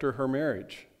 years after her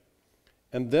marriage,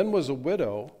 and then was a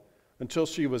widow until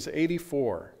she was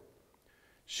 84.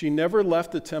 She never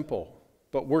left the temple,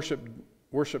 but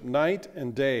worshiped night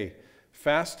and day,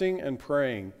 fasting and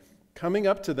praying. Coming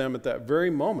up to them at that very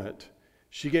moment,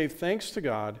 she gave thanks to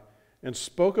God and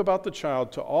spoke about the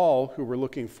child to all who were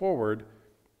looking forward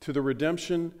to the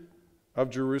redemption of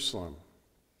Jerusalem.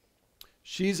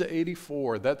 She's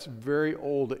 84. That's very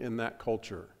old in that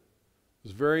culture.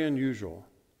 It's very unusual.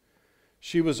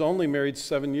 She was only married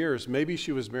 7 years. Maybe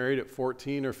she was married at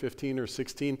 14 or 15 or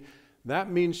 16.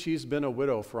 That means she's been a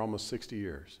widow for almost 60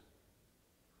 years.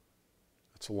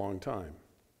 That's a long time.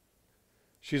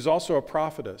 She's also a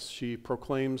prophetess. She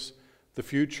proclaims the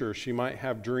future. She might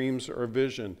have dreams or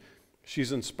vision.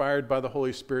 She's inspired by the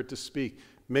Holy Spirit to speak.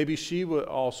 Maybe she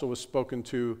also was spoken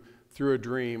to through a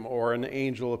dream, or an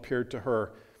angel appeared to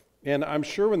her. And I'm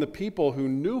sure when the people who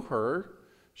knew her,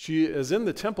 she is in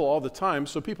the temple all the time,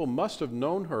 so people must have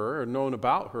known her, or known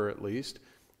about her at least.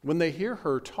 When they hear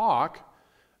her talk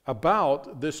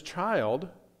about this child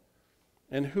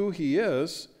and who he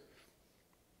is,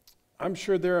 I'm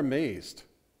sure they're amazed.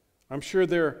 I'm sure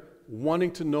they're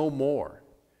wanting to know more.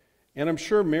 And I'm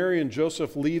sure Mary and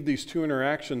Joseph leave these two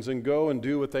interactions and go and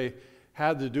do what they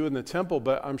had to do in the temple,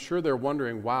 but I'm sure they're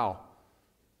wondering, wow,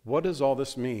 what does all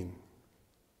this mean?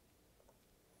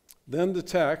 Then the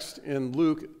text in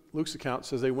Luke's account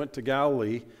says they went to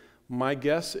Galilee. My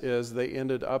guess is they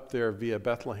ended up there via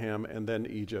Bethlehem and then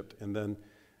Egypt and then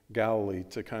Galilee,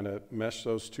 to kind of mesh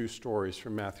those two stories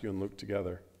from Matthew and Luke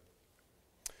together.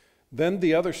 Then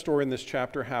the other story in this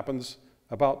chapter happens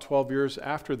about 12 years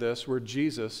after this, where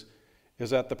Jesus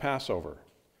is at the Passover.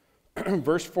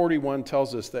 Verse 41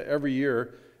 tells us that every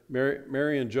year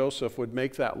Mary and Joseph would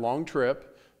make that long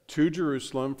trip to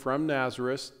Jerusalem from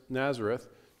Nazareth.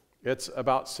 It's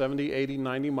about 70, 80,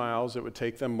 90 miles. It would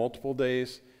take them multiple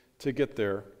days to get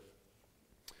there.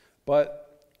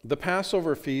 But the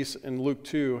Passover feast in Luke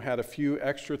 2 had a few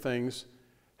extra things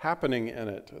happening in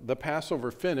it. The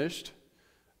Passover finished.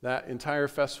 That entire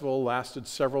festival lasted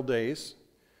several days.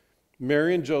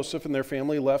 Mary and Joseph and their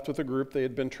family left with a group they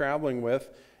had been traveling with,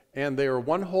 and they were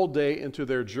one whole day into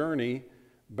their journey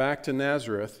back to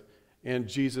Nazareth, and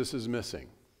Jesus is missing.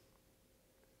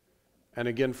 And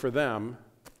again, for them,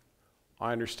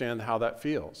 I understand how that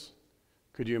feels.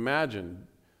 Could you imagine?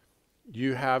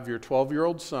 You have your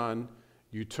 12-year-old son,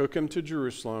 you took him to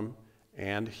Jerusalem,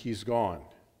 and he's gone.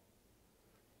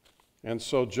 And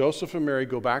so Joseph and Mary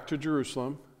go back to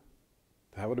Jerusalem.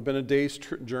 That would have been a day's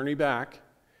journey back.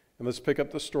 And let's pick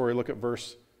up the story. Look at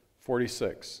verse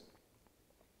 46.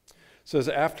 It says,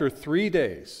 after 3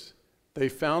 days, they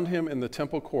found him in the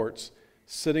temple courts,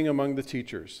 sitting among the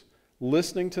teachers,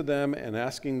 listening to them and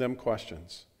asking them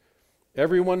questions.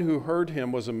 Everyone who heard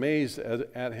him was amazed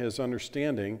at his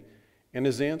understanding and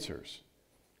his answers.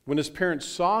 When his parents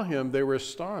saw him, they were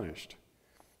astonished.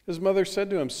 His mother said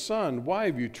to him, son, why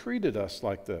have you treated us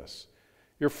like this?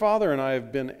 Your father and I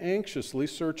have been anxiously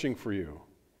searching for you.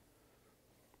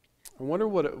 I wonder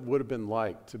what it would have been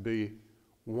like to be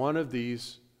one of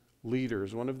these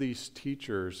leaders, one of these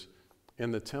teachers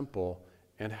in the temple,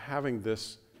 and having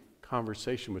this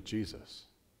conversation with Jesus,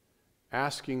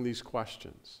 asking these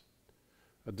questions,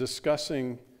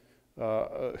 discussing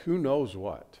who knows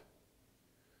what.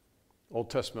 Old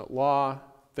Testament law,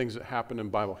 things that happened in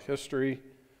Bible history.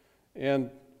 And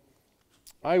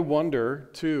I wonder,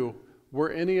 too, were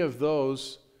any of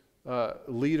those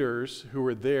leaders who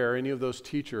were there, any of those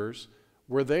teachers,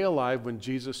 were they alive when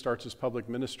Jesus starts his public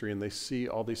ministry and they see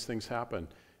all these things happen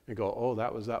and go, oh,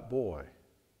 that was that boy?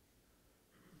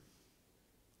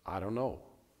 I don't know.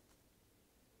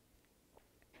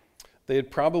 They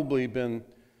had probably been,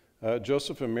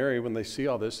 Joseph and Mary, when they see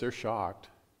all this, they're shocked.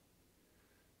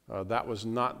 That was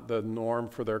not the norm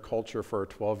for their culture for a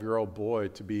 12-year-old boy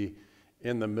to be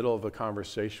in the middle of a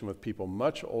conversation with people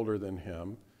much older than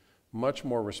him, much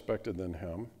more respected than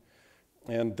him.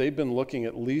 And they've been looking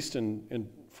at least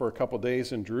for a couple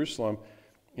days in Jerusalem.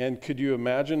 And could you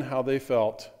imagine how they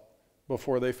felt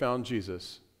before they found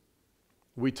Jesus?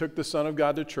 We took the Son of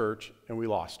God to church and we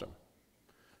lost him.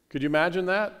 Could you imagine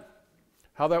that?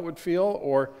 How that would feel?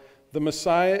 Or the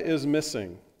Messiah is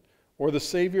missing. Or the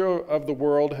Savior of the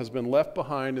world has been left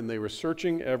behind and they were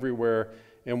searching everywhere.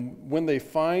 And when they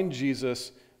find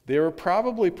Jesus, they were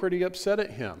probably pretty upset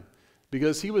at him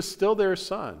because he was still their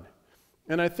son.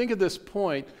 And I think at this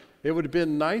point, it would have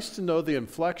been nice to know the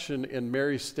inflection in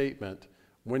Mary's statement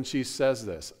when she says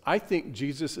this. I think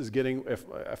Jesus is getting,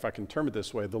 if I can term it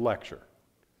this way, the lecture.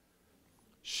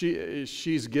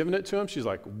 She's given it to him. She's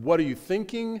like, what are you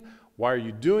thinking? Why are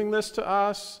you doing this to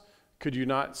us? Could you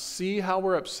not see how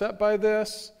we're upset by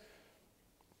this?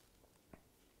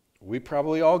 We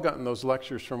probably all gotten those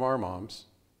lectures from our moms.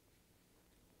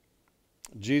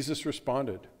 Jesus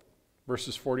responded,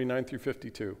 verses 49 through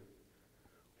 52.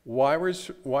 Why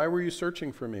were you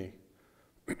searching for me?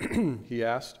 He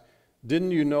asked.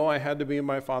 Didn't you know I had to be in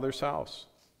my Father's house?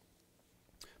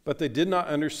 But they did not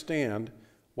understand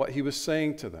what he was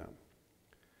saying to them.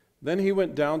 Then he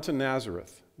went down to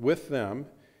Nazareth with them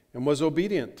and was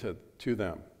obedient to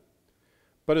them.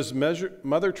 But his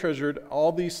mother treasured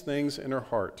all these things in her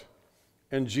heart.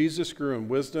 And Jesus grew in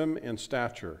wisdom and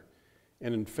stature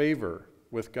and in favor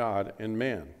with God and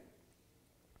man.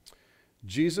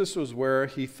 Jesus was where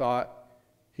he thought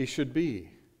he should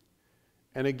be.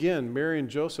 And again, Mary and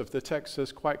Joseph, the text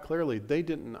says quite clearly, they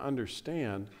didn't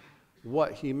understand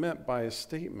what he meant by his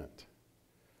statement.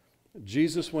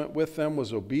 Jesus went with them,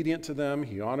 was obedient to them.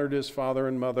 He honored his father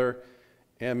and mother.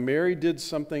 And Mary did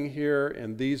something here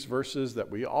in these verses that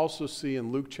we also see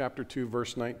in Luke chapter 2,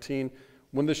 verse 19,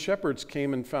 when the shepherds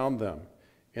came and found them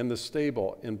in the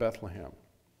stable in Bethlehem.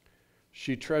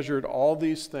 She treasured all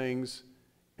these things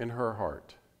in her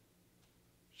heart.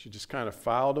 She just kind of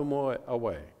filed them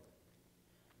away.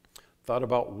 Thought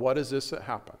about what is this that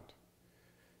happened.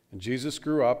 And Jesus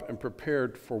grew up and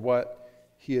prepared for what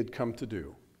he had come to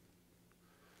do.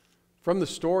 From the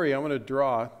story, I want to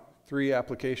draw 3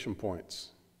 application points.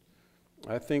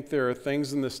 I think there are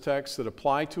things in this text that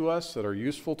apply to us, that are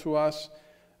useful to us.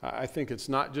 I think it's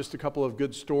not just a couple of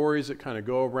good stories that kind of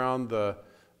go around the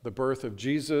birth of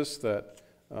Jesus that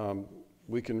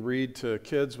we can read to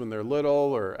kids when they're little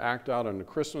or act out in a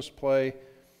Christmas play.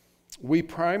 We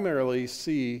primarily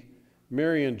see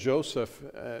Mary and Joseph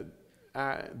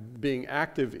being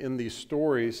active in these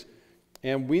stories,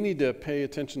 and we need to pay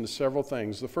attention to several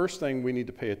things. The first thing we need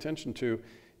to pay attention to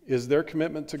is their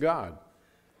commitment to God.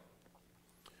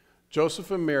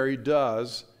 Joseph and Mary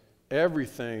does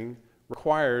everything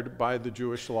required by the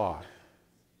Jewish law.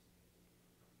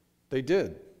 They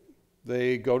did.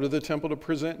 They go to the temple to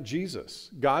present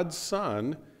Jesus, God's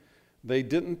son. They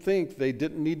didn't think they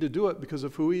didn't need to do it because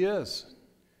of who he is.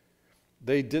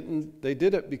 They did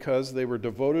it because they were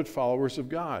devoted followers of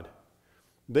God.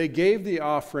 They gave the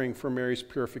offering for Mary's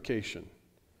purification.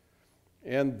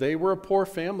 And they were a poor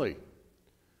family.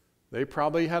 They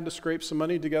probably had to scrape some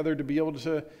money together to be able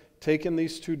to take in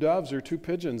these 2 doves or 2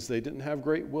 pigeons. They didn't have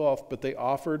great wealth, but they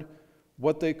offered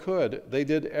what they could. They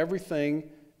did everything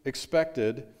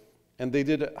expected, and they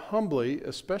did it humbly,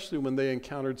 especially when they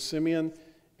encountered Simeon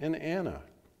and Anna.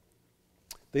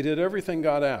 They did everything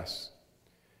God asked,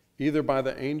 either by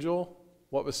the angel,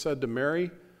 what was said to Mary,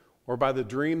 or by the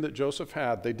dream that Joseph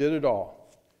had. They did it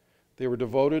all. They were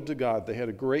devoted to God. They had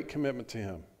a great commitment to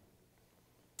him.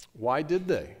 Why did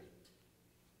they?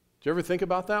 Did you ever think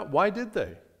about that? Why did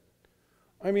they?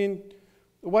 I mean,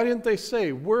 why didn't they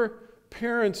say, we're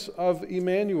parents of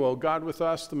Emmanuel, God with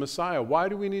us, the Messiah. Why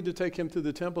do we need to take him to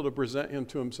the temple to present him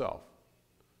to himself?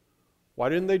 Why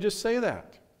didn't they just say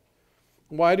that?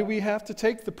 Why do we have to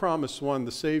take the promised one,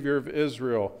 the Savior of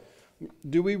Israel?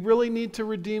 Do we really need to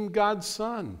redeem God's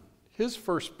Son, his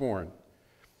firstborn?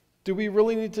 Do we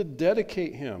really need to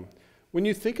dedicate him? When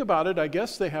you think about it, I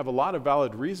guess they have a lot of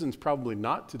valid reasons probably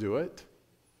not to do it.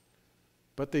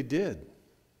 But they did.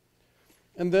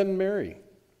 And then Mary.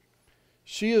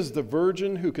 She is the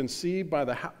virgin who conceived by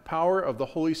the power of the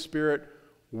Holy Spirit,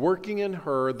 working in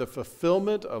her the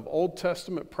fulfillment of Old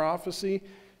Testament prophecy.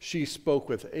 She spoke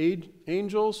with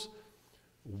angels.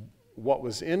 What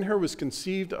was in her was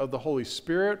conceived of the Holy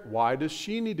Spirit. Why does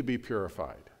she need to be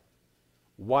purified?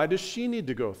 Why does she need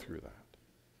to go through that?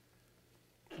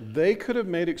 They could have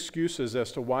made excuses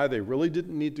as to why they really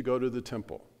didn't need to go to the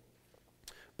temple.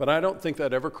 But I don't think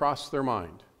that ever crossed their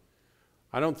mind.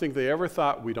 I don't think they ever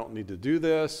thought, we don't need to do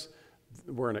this.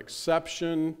 We're an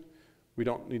exception. We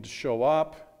don't need to show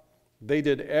up. They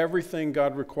did everything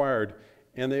God required,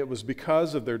 and it was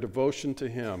because of their devotion to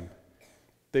him.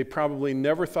 They probably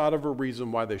never thought of a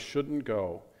reason why they shouldn't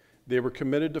go. They were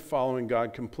committed to following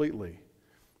God completely.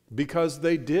 Because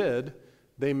they did,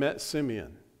 they met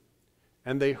Simeon,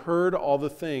 and they heard all the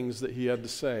things that he had to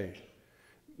say.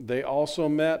 They also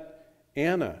met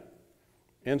Anna,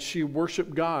 and she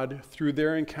worshiped God through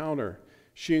their encounter.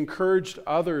 She encouraged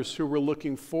others who were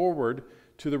looking forward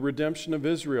to the redemption of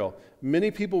Israel.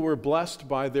 Many people were blessed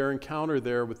by their encounter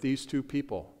there with these 2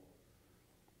 people.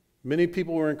 Many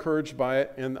people were encouraged by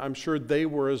it, and I'm sure they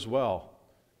were as well,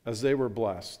 as they were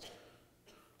blessed.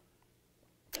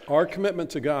 Our commitment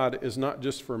to God is not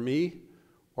just for me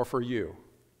or for you.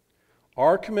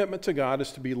 Our commitment to God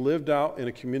is to be lived out in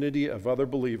a community of other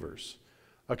believers,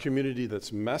 a community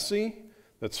that's messy,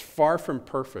 that's far from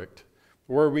perfect,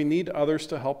 where we need others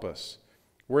to help us,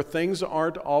 where things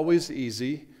aren't always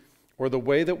easy or the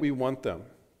way that we want them.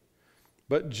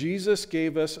 But Jesus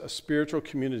gave us a spiritual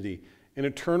community, an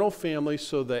eternal family,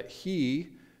 so that he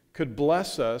could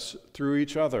bless us through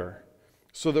each other,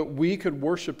 so that we could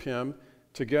worship him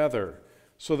together,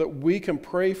 so that we can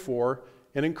pray for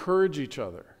and encourage each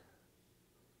other.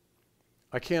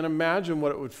 I can't imagine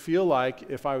what it would feel like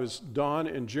if I was Don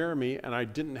and Jeremy and I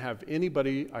didn't have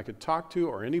anybody I could talk to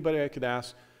or anybody I could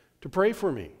ask to pray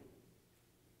for me.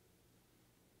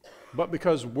 But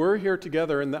because we're here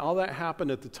together and all that happened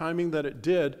at the timing that it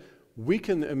did, we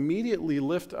can immediately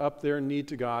lift up their need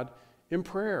to God in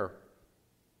prayer.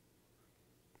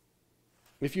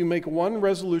 If you make one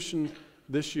resolution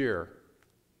this year,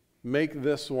 make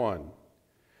this one: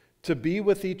 to be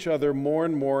with each other more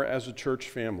and more as a church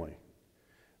family.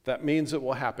 That means it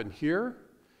will happen here,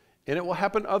 and it will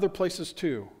happen other places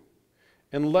too.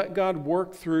 And let God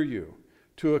work through you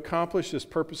to accomplish his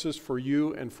purposes for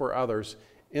you and for others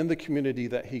in the community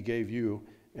that he gave you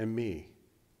and me.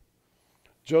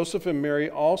 Joseph and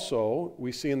Mary also,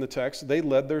 we see in the text, they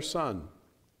led their son.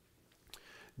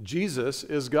 Jesus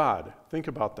is God. Think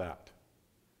about that.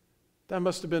 That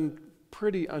must have been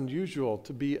pretty unusual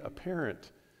to be a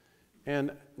parent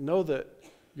and know that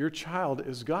your child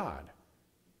is God.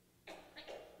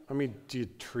 I mean, do you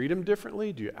treat him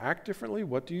differently? Do you act differently?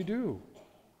 What do you do?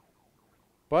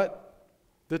 But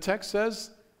the text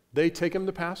says they take him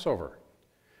to Passover.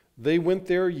 They went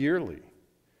there yearly.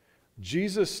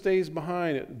 Jesus stays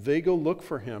behind. They go look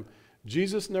for him.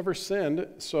 Jesus never sinned,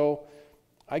 so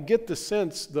I get the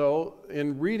sense, though,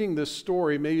 in reading this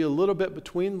story, maybe a little bit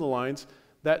between the lines,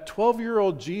 that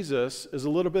 12-year-old Jesus is a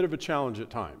little bit of a challenge at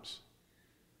times.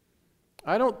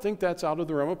 I don't think that's out of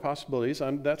the realm of possibilities.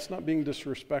 That's not being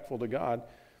disrespectful to God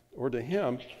or to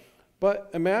him. But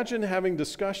imagine having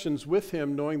discussions with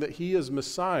him knowing that he is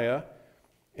Messiah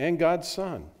and God's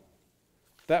Son.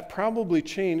 That probably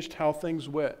changed how things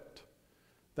went.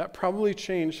 That probably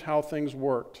changed how things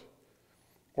worked,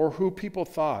 or who people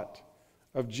thought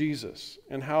of Jesus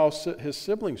and how his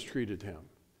siblings treated him.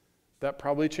 That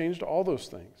probably changed all those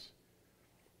things.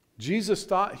 Jesus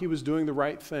thought he was doing the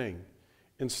right thing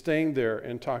and staying there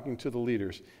and talking to the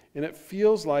leaders. And it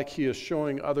feels like he is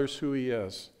showing others who he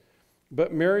is.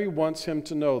 But Mary wants him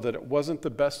to know that it wasn't the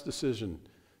best decision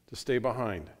to stay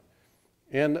behind.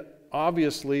 And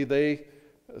obviously they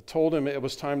told him it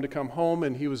was time to come home,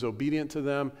 and he was obedient to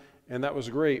them, and that was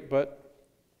great. But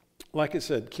like I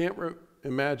said, can't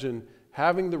imagine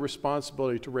having the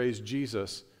responsibility to raise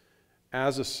Jesus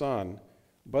as a son,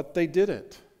 but they did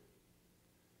it.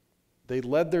 They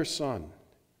led their son.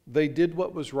 They did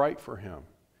what was right for him.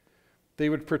 They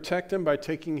would protect him by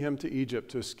taking him to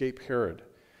Egypt to escape Herod.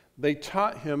 They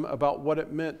taught him about what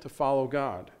it meant to follow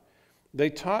God. They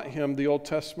taught him the Old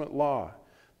Testament law.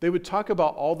 They would talk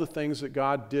about all the things that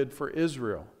God did for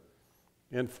Israel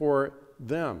and for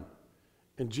them.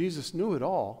 And Jesus knew it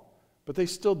all, but they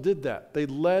still did that. They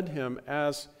led him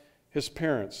as his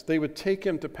parents. They would take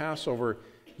him to Passover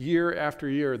year after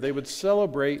year. They would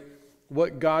celebrate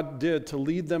what God did to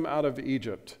lead them out of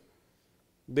Egypt.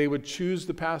 They would choose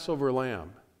the Passover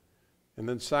lamb and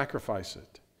then sacrifice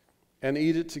it and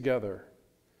eat it together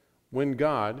when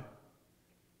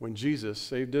Jesus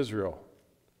saved Israel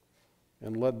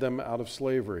and led them out of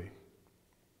slavery.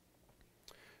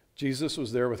 Jesus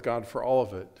was there with God for all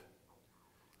of it.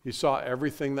 He saw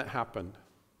everything that happened.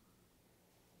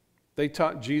 They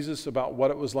taught Jesus about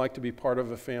what it was like to be part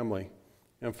of a family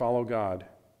and follow God.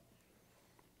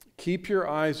 Keep your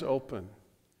eyes open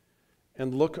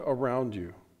and look around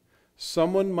you.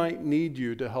 Someone might need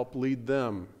you to help lead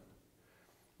them.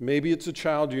 Maybe it's a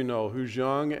child you know who's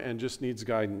young and just needs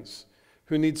guidance,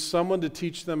 who needs someone to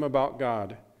teach them about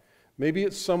God. Maybe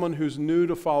it's someone who's new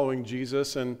to following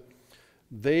Jesus and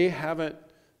they haven't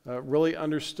really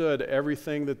understood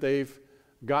everything that they've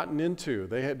gotten into.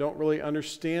 They don't really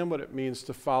understand what it means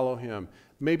to follow him.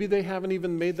 Maybe they haven't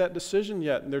even made that decision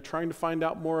yet and they're trying to find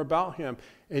out more about him.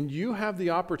 And you have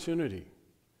the opportunity.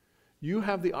 You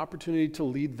have the opportunity to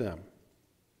lead them.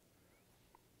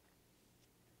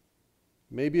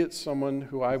 Maybe it's someone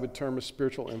who I would term a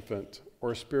spiritual infant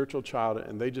or a spiritual child,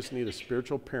 and they just need a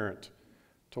spiritual parent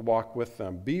to walk with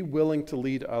them. Be willing to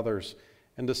lead others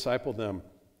and disciple them.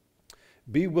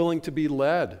 Be willing to be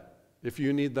led if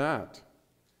you need that.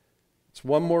 It's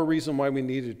one more reason why we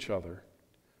need each other,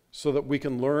 so that we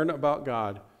can learn about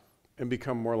God and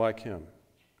become more like him.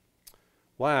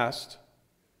 Last,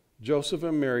 Joseph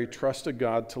and Mary trusted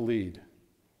God to lead.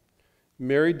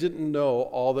 Mary didn't know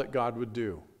all that God would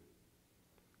do.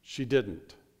 She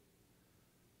didn't.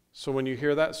 So when you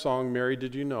hear that song, Mary,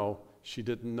 did you know? She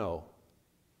didn't know.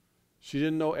 She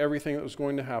didn't know everything that was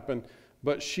going to happen,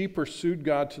 but she pursued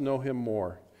God to know him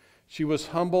more. She was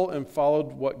humble and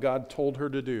followed what God told her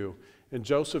to do, and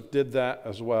Joseph did that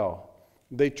as well.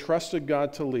 They trusted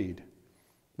God to lead.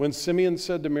 When Simeon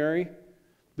said to Mary,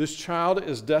 "This child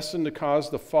is destined to cause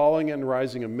the falling and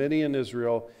rising of many in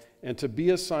Israel, and to be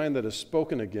a sign that is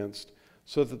spoken against,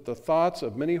 so that the thoughts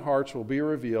of many hearts will be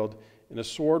revealed, and a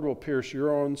sword will pierce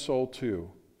your own soul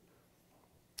too."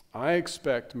 I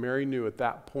expect Mary knew at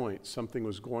that point something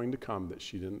was going to come that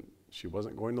she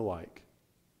wasn't going to like.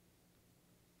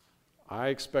 I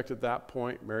expect at that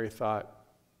point Mary thought,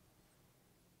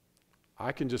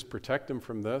 I can just protect him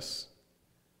from this.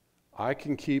 I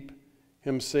can keep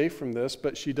him safe from this,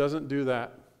 but she doesn't do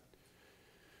that.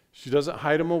 She doesn't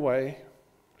hide him away.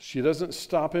 She doesn't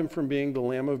stop him from being the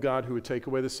Lamb of God who would take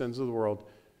away the sins of the world.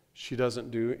 She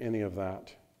doesn't do any of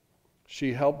that.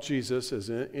 She helped Jesus, as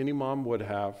any mom would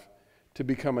have, to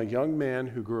become a young man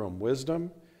who grew in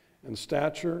wisdom and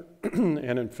stature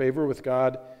and in favor with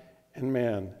God and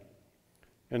man.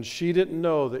 And she didn't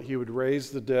know that he would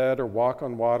raise the dead or walk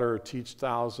on water or teach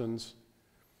thousands.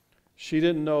 She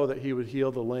didn't know that he would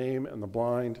heal the lame and the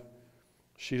blind.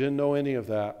 She didn't know any of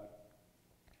that.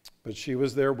 But she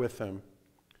was there with him.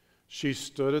 She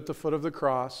stood at the foot of the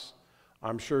cross.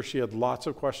 I'm sure she had lots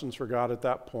of questions for God at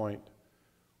that point,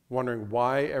 wondering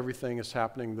why everything is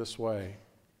happening this way.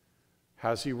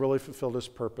 Has he really fulfilled his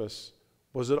purpose?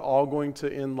 Was it all going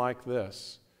to end like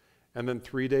this? And then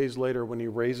 3 days later, when he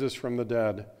raises from the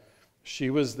dead, she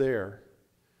was there.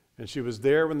 And she was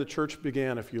there when the church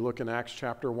began. If you look in Acts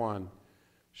chapter 1,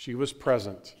 she was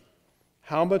present.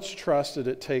 How much trust did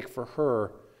it take for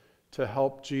her to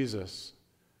help Jesus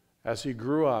as he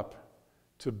grew up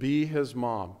to be his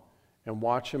mom and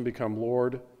watch him become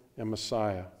Lord and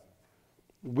Messiah?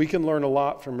 We can learn a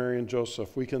lot from Mary and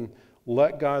Joseph. We can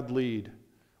let God lead.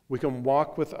 We can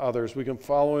walk with others. We can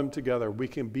follow him together. We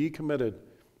can be committed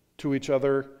to each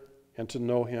other and to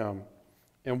know him.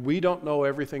 And we don't know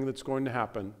everything that's going to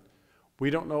happen.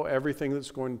 We don't know everything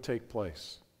that's going to take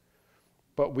place.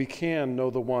 But we can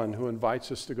know the one who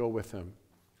invites us to go with him,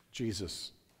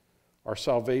 Jesus, our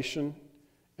salvation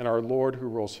and our Lord who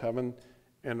rules heaven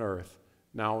and earth,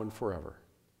 now and forever.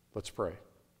 Let's pray.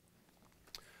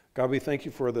 God, we thank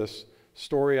you for this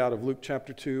story out of Luke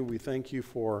chapter 2. We thank you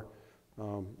for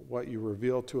what you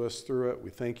revealed to us through it. We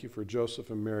thank you for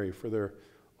Joseph and Mary, for their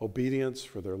obedience,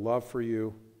 for their love for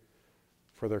you,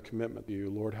 for their commitment to you.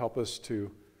 Lord, help us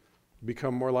to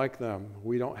become more like them.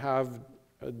 We don't have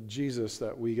a Jesus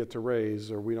that we get to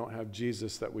raise, or we don't have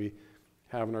Jesus that we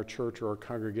have in our church or our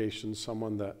congregation,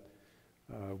 someone that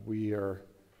we are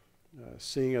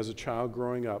seeing as a child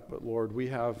growing up. But Lord, we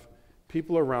have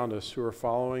people around us who are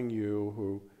following you,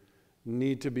 who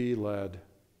need to be led,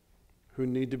 who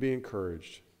need to be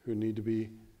encouraged, who need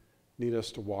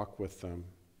us to walk with them.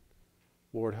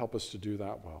 Lord, help us to do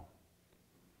that well.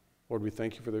 Lord, we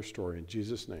thank you for their story. In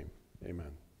Jesus' name,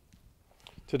 amen.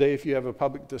 Today, if you have a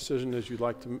public decision if you'd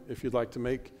like to make, if you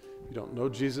don't know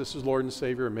Jesus as Lord and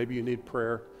Savior, or maybe you need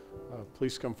prayer,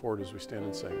 please come forward as we stand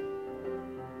and sing.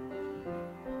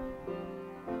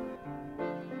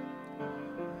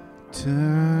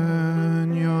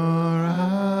 Turn your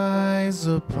eyes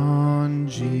upon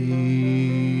Jesus.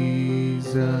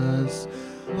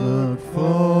 Look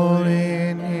full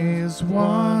in his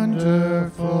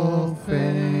wonderful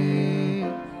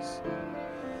face,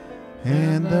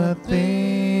 and the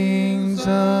things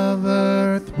of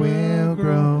earth will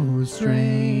grow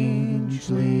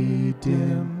strangely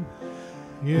dim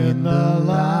in the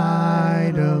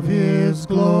light of his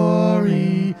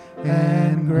glory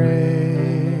and grace.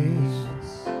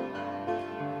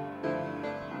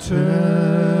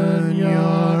 Turn your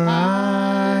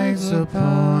eyes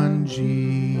upon Jesus.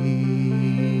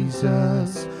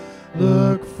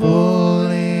 Look full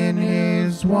in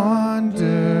his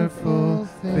wonderful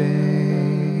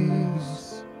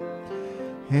face,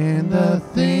 and the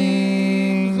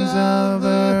things of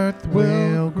earth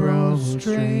will grow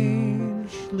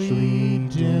strangely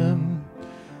dim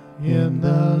in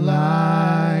the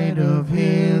light of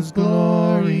his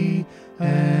glory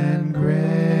and grace.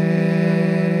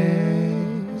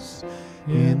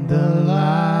 In the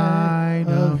light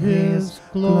of his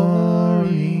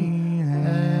glory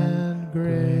and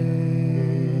grace.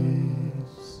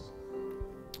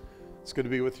 It's good to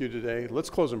be with you today. Let's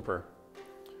close in prayer.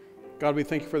 God, we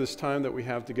thank you for this time that we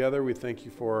have together. We thank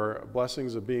you for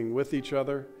blessings of being with each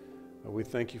other. We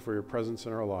thank you for your presence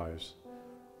in our lives.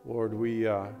 Lord, we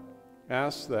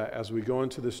ask that as we go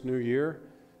into this new year,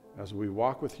 as we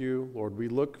walk with you, Lord, we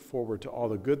look forward to all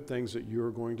the good things that you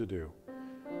are going to do.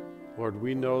 Lord,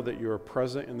 we know that you are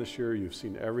present in this year. You've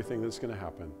seen everything that's going to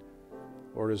happen.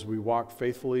 Lord, as we walk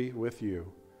faithfully with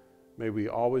you, may we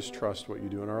always trust what you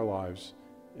do in our lives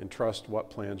and trust what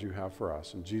plans you have for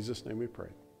us. In Jesus' name we pray.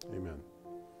 Amen.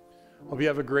 Hope you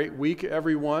have a great week,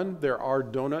 everyone. There are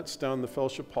donuts down in the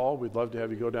fellowship hall. We'd love to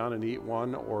have you go down and eat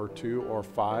 1 or 2 or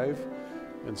 5.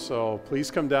 And so please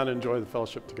come down and enjoy the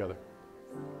fellowship together.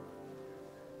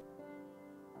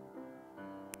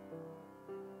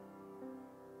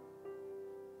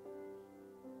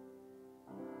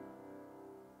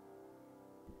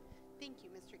 Thank you,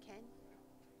 Mr. Ken.